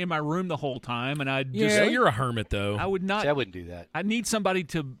would stay in my room the whole time, and I'd just you're a hermit though. I would not. See, I wouldn't do that. I need somebody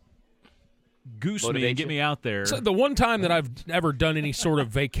to goose me and get me out there. So the one time that I've ever done any sort of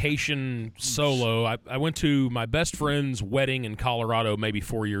vacation solo, I went to my best friend's wedding in Colorado maybe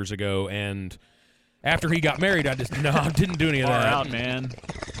 4 years ago, and after he got married, I didn't do any of that. Far out, man.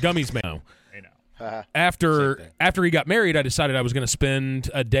 Gummies, man. After he got married, I decided I was going to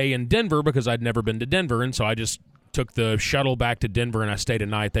spend a day in Denver because I'd never been to Denver, and so I just took the shuttle back to Denver, and I stayed a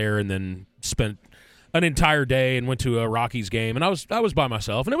night there, and then spent an entire day and went to a Rockies game, and I was by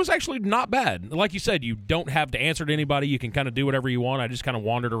myself, and it was actually not bad. Like you said, you don't have to answer to anybody. You can kind of do whatever you want. I just kind of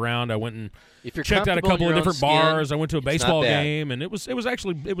wandered around. I went and checked out a couple of different bars. I went to a baseball game, and it was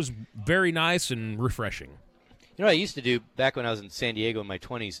very nice and refreshing. You know what I used to do back when I was in San Diego in my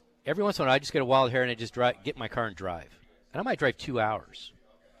 20s? Every once in a while, I just get a wild hair and I just get in my car and drive. And I might drive 2 hours.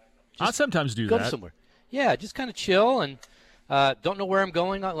 I sometimes do go that. Go somewhere. Yeah, just kind of chill and don't know where I'm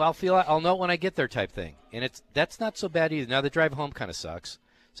going. I'll know when I get there type thing. And that's not so bad either. Now, the drive home kind of sucks.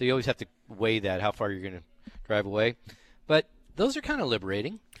 So you always have to weigh that, how far you're going to drive away. But those are kind of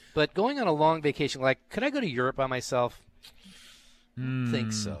liberating. But going on a long vacation, like, could I go to Europe by myself?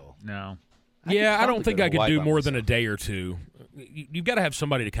 Think so. No. I don't think I could do more than a day or two. You've got to have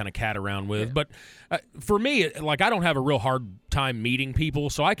somebody to kind of cat around with. Yeah. But for me, I don't have a real hard time meeting people,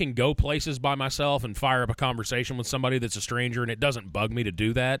 so I can go places by myself and fire up a conversation with somebody that's a stranger, and it doesn't bug me to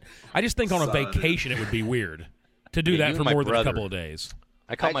do that. I just think on a vacation it would be weird to do that for more than a couple of days.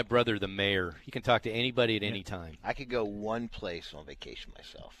 I call my brother the mayor. He can talk to anybody at any time. I could go one place on vacation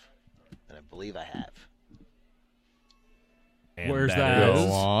myself, and I believe I have. And where's that?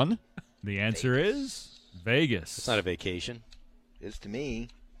 Go on. The answer is Vegas. It's not a vacation. It's to me.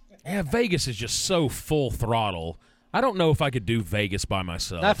 Yeah, Vegas is just so full throttle. I don't know if I could do Vegas by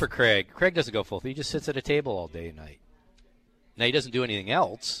myself. Not for Craig. Craig doesn't go full. He just sits at a table all day and night. Now, he doesn't do anything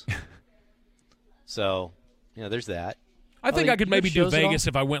else. So, there's that. I think I could maybe do Vegas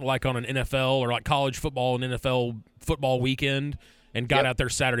if I went like on an NFL or like college football and NFL football weekend and got out there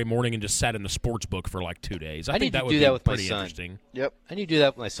Saturday morning and just sat in the sports book for like 2 days. I think that would be pretty interesting. Yep. I need to do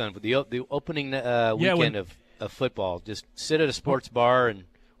that with my son. With the opening weekend of football, just sit at a sports bar and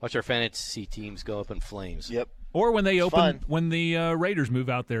watch our fantasy teams go up in flames. Yep. Or when when the Raiders move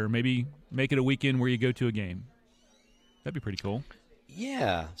out there, maybe make it a weekend where you go to a game. That'd be pretty cool.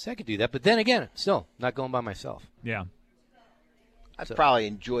 Yeah, so I could do that. But then again, still not going by myself. Yeah. I'd probably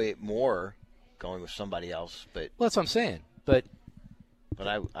enjoy it more going with somebody else, but well, that's what I'm saying. But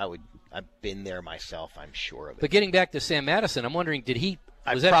I've been there myself. I'm sure of it. But getting back to Sam Madison, I'm wondering,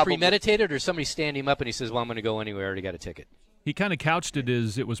 was that premeditated, or somebody stand him up and he says, "Well, I'm going to go anywhere. I already got a ticket." He kind of couched it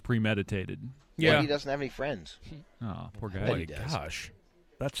as it was premeditated. Yeah, well, he doesn't have any friends. Oh, poor guy. Oh my gosh.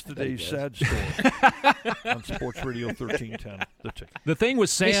 That's today's sad story on Sports Radio 1310. The thing with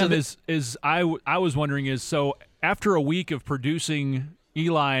Sam is I was wondering is, so after a week of producing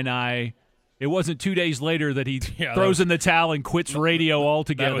Eli and I, it wasn't 2 days later that he throws in the towel and quits radio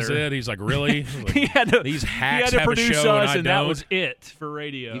altogether. That was it. He's like, really? He had to, these he hacks had to have produce a show us, and and that was it for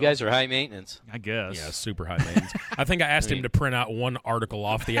radio. You guys are high maintenance. I guess. Yeah, super high maintenance. I think I asked him to print out one article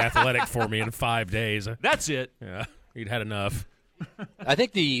off The Athletic for me in 5 days. That's it. Yeah, he'd had enough. I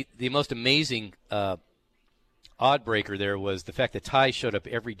think the most amazing odd breaker there was the fact that Ty showed up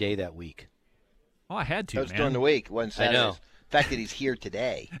every day that week. Oh, I had to. That was during the week. One Saturday. I know. The fact that he's here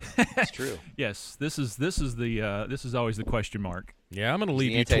today. It's true. Yes, this is always the question mark. Yeah, I'm going to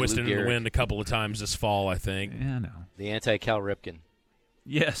leave you twisting in the wind a couple of times this fall, I think. Yeah, no. The anti-Cal Ripken.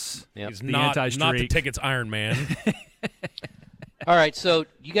 Yes. Yep. He's not the tickets Iron Man. All right, so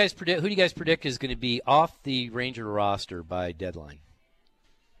you guys predict, who do you guys predict is going to be off the Ranger roster by deadline?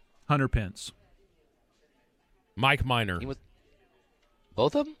 Hunter Pence. Mike Minor.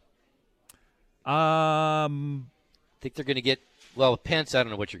 Both of them? Think they're going to get Pence. I don't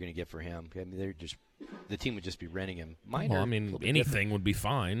know what you're going to get for him. I mean, the team would just be renting him. Minor. Well, I mean, anything would be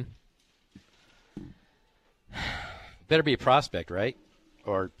fine. Better be a prospect, right?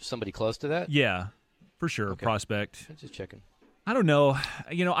 Or somebody close to that? Yeah, for sure. Okay. Prospect. I'm just checking. I don't know.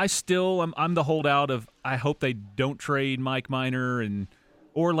 I still I'm the holdout of I hope they don't trade Mike Minor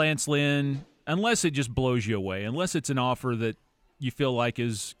or Lance Lynn unless it just blows you away. Unless it's an offer that you feel like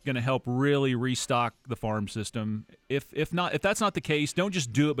is going to help really restock the farm system. If that's not the case, don't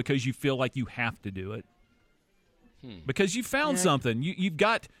just do it because you feel like you have to do it. Because you found something.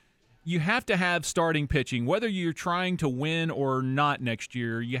 You have to have starting pitching. Whether you're trying to win or not next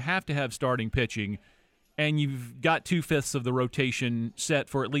year, you have to have starting pitching. And you've got 2/5 of the rotation set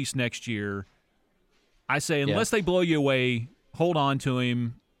for at least next year. I say, unless they blow you away, hold on to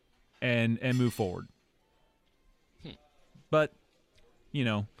him and move forward. But,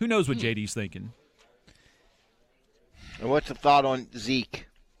 who knows what JD's thinking. And what's the thought on Zeke?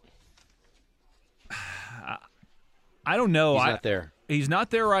 I don't know. He's not there. He's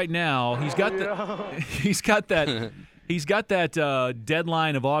not there right now. He's got that. He's got that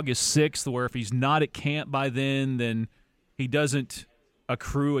deadline of August 6th where if he's not at camp by then he doesn't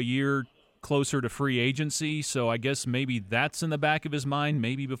accrue a year closer to free agency. So I guess maybe that's in the back of his mind.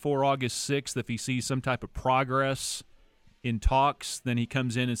 Maybe before August 6th, if he sees some type of progress in talks, then he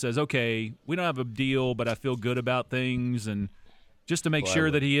comes in and says, okay, we don't have a deal, but I feel good about things. And just to make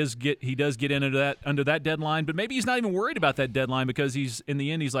sure that he does get into under that deadline. But maybe he's not even worried about that deadline because in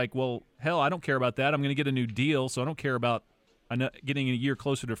the end he's like, well, hell, I don't care about that. I'm going to get a new deal, so I don't care about getting a year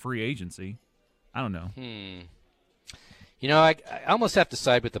closer to free agency. I don't know. I almost have to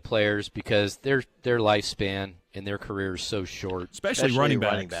side with the players because their lifespan and their career is so short. Especially running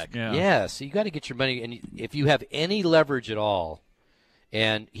back. Yeah, so you got to get your money. And if you have any leverage at all,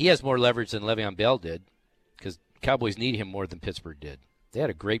 and he has more leverage than Le'Veon Bell did, because Cowboys need him more than Pittsburgh did. They had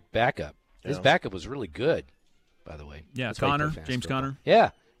a great backup. His backup was really good, by the way. Yeah, James Conner.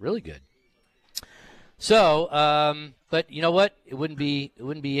 Yeah, really good. So, but you know what? It wouldn't be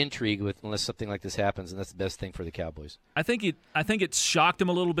intrigue unless something like this happens, and that's the best thing for the Cowboys. I think it shocked them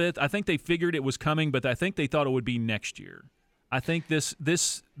a little bit. I think they figured it was coming, but I think they thought it would be next year. I think this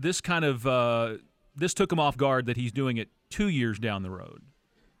kind of this took him off guard that he's doing it 2 years down the road,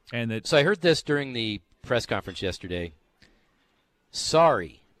 and that. So I heard this during the press conference yesterday.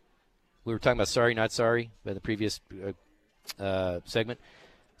 Sorry. We were talking about sorry, not sorry by the previous segment.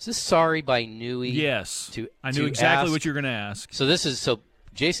 Is this sorry by Newey? Yes. I knew exactly ask? What you're going to ask. So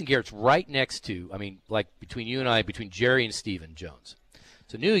Jason Garrett's right next to, like between you and I, between Jerry and Stephen Jones.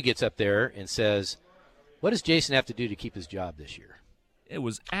 So Newey gets up there and says, what does Jason have to do to keep his job this year? It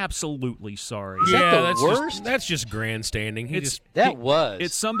was absolutely sorry. Is that the worst? That's just grandstanding. It's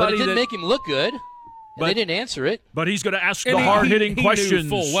but somebody it didn't make him look good. And they didn't answer it. But he's going to ask the hard-hitting questions. He knew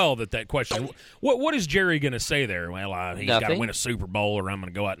full well that question. What is Jerry going to say there? Well, he's got to win a Super Bowl, or I'm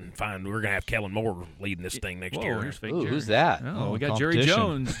going to go out and we're going to have Kellen Moore leading this thing next year. Who's that? Oh, we got Jerry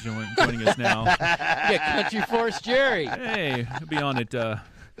Jones joining us now. Yeah, Country Forest Jerry. Hey, he'll be on at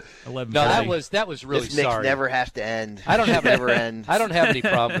 11. No, that was really this Knicks sorry. never has to end. I don't have never end. I don't have any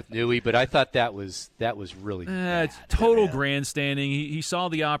problem with Newey, but I thought that was really it's total grandstanding. He saw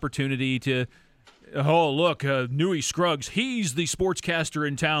the opportunity to. Oh, look, Newey Scruggs, he's the sportscaster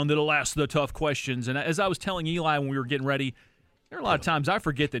in town that'll ask the tough questions. And as I was telling Eli when we were getting ready, there are a lot of times I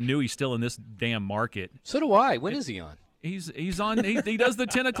forget that Newey's still in this damn market. So do I. When is he on? He's on. He does the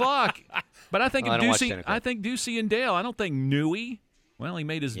 10 o'clock. But I think of Ducey. I think Ducey and Dale. I don't think Newey. Well, he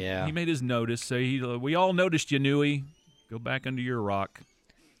made his notice. So we all noticed you, Newey. Go back under your rock.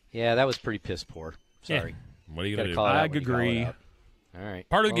 Yeah, that was pretty piss poor. Sorry. Yeah. What are you going to do? I agree. All right.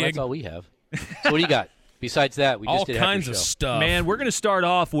 Part of the gig. That's all we have. So what do you got? Besides that, we all just did kinds of stuff. Man, we're going to start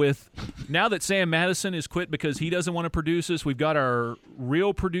off with, now that Sam Madison is quit because he doesn't want to produce us, we've got our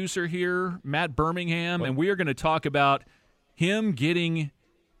real producer here, Matt Birmingham, and we are going to talk about him getting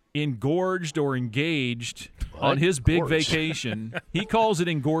engorged or engaged on his big vacation. He calls it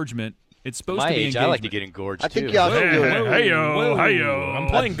engorgement. It's supposed to be engagement. I like to get engorged, I think too. y'all should do it. Hey-yo. I'm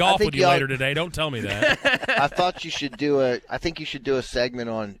playing golf with you later today. Don't tell me that. I think you should do a segment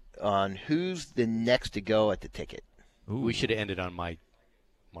on who's the next to go at the ticket. Ooh. We should have ended on my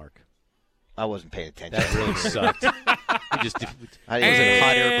mark. I wasn't paying attention. That really sucked. It was a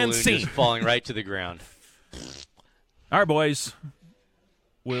hot air balloon just falling right to the ground. All right, boys.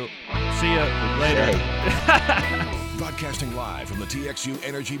 We'll see you later. Broadcasting live from the TXU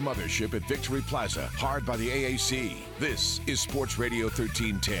Energy Mothership at Victory Plaza, hard by the AAC. This is Sports Radio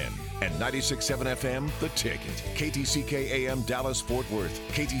 1310 and 96.7 FM, The Ticket. KTCK AM Dallas Fort Worth,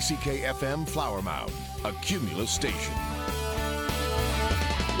 KTCK FM Flower Mound, a Cumulus station.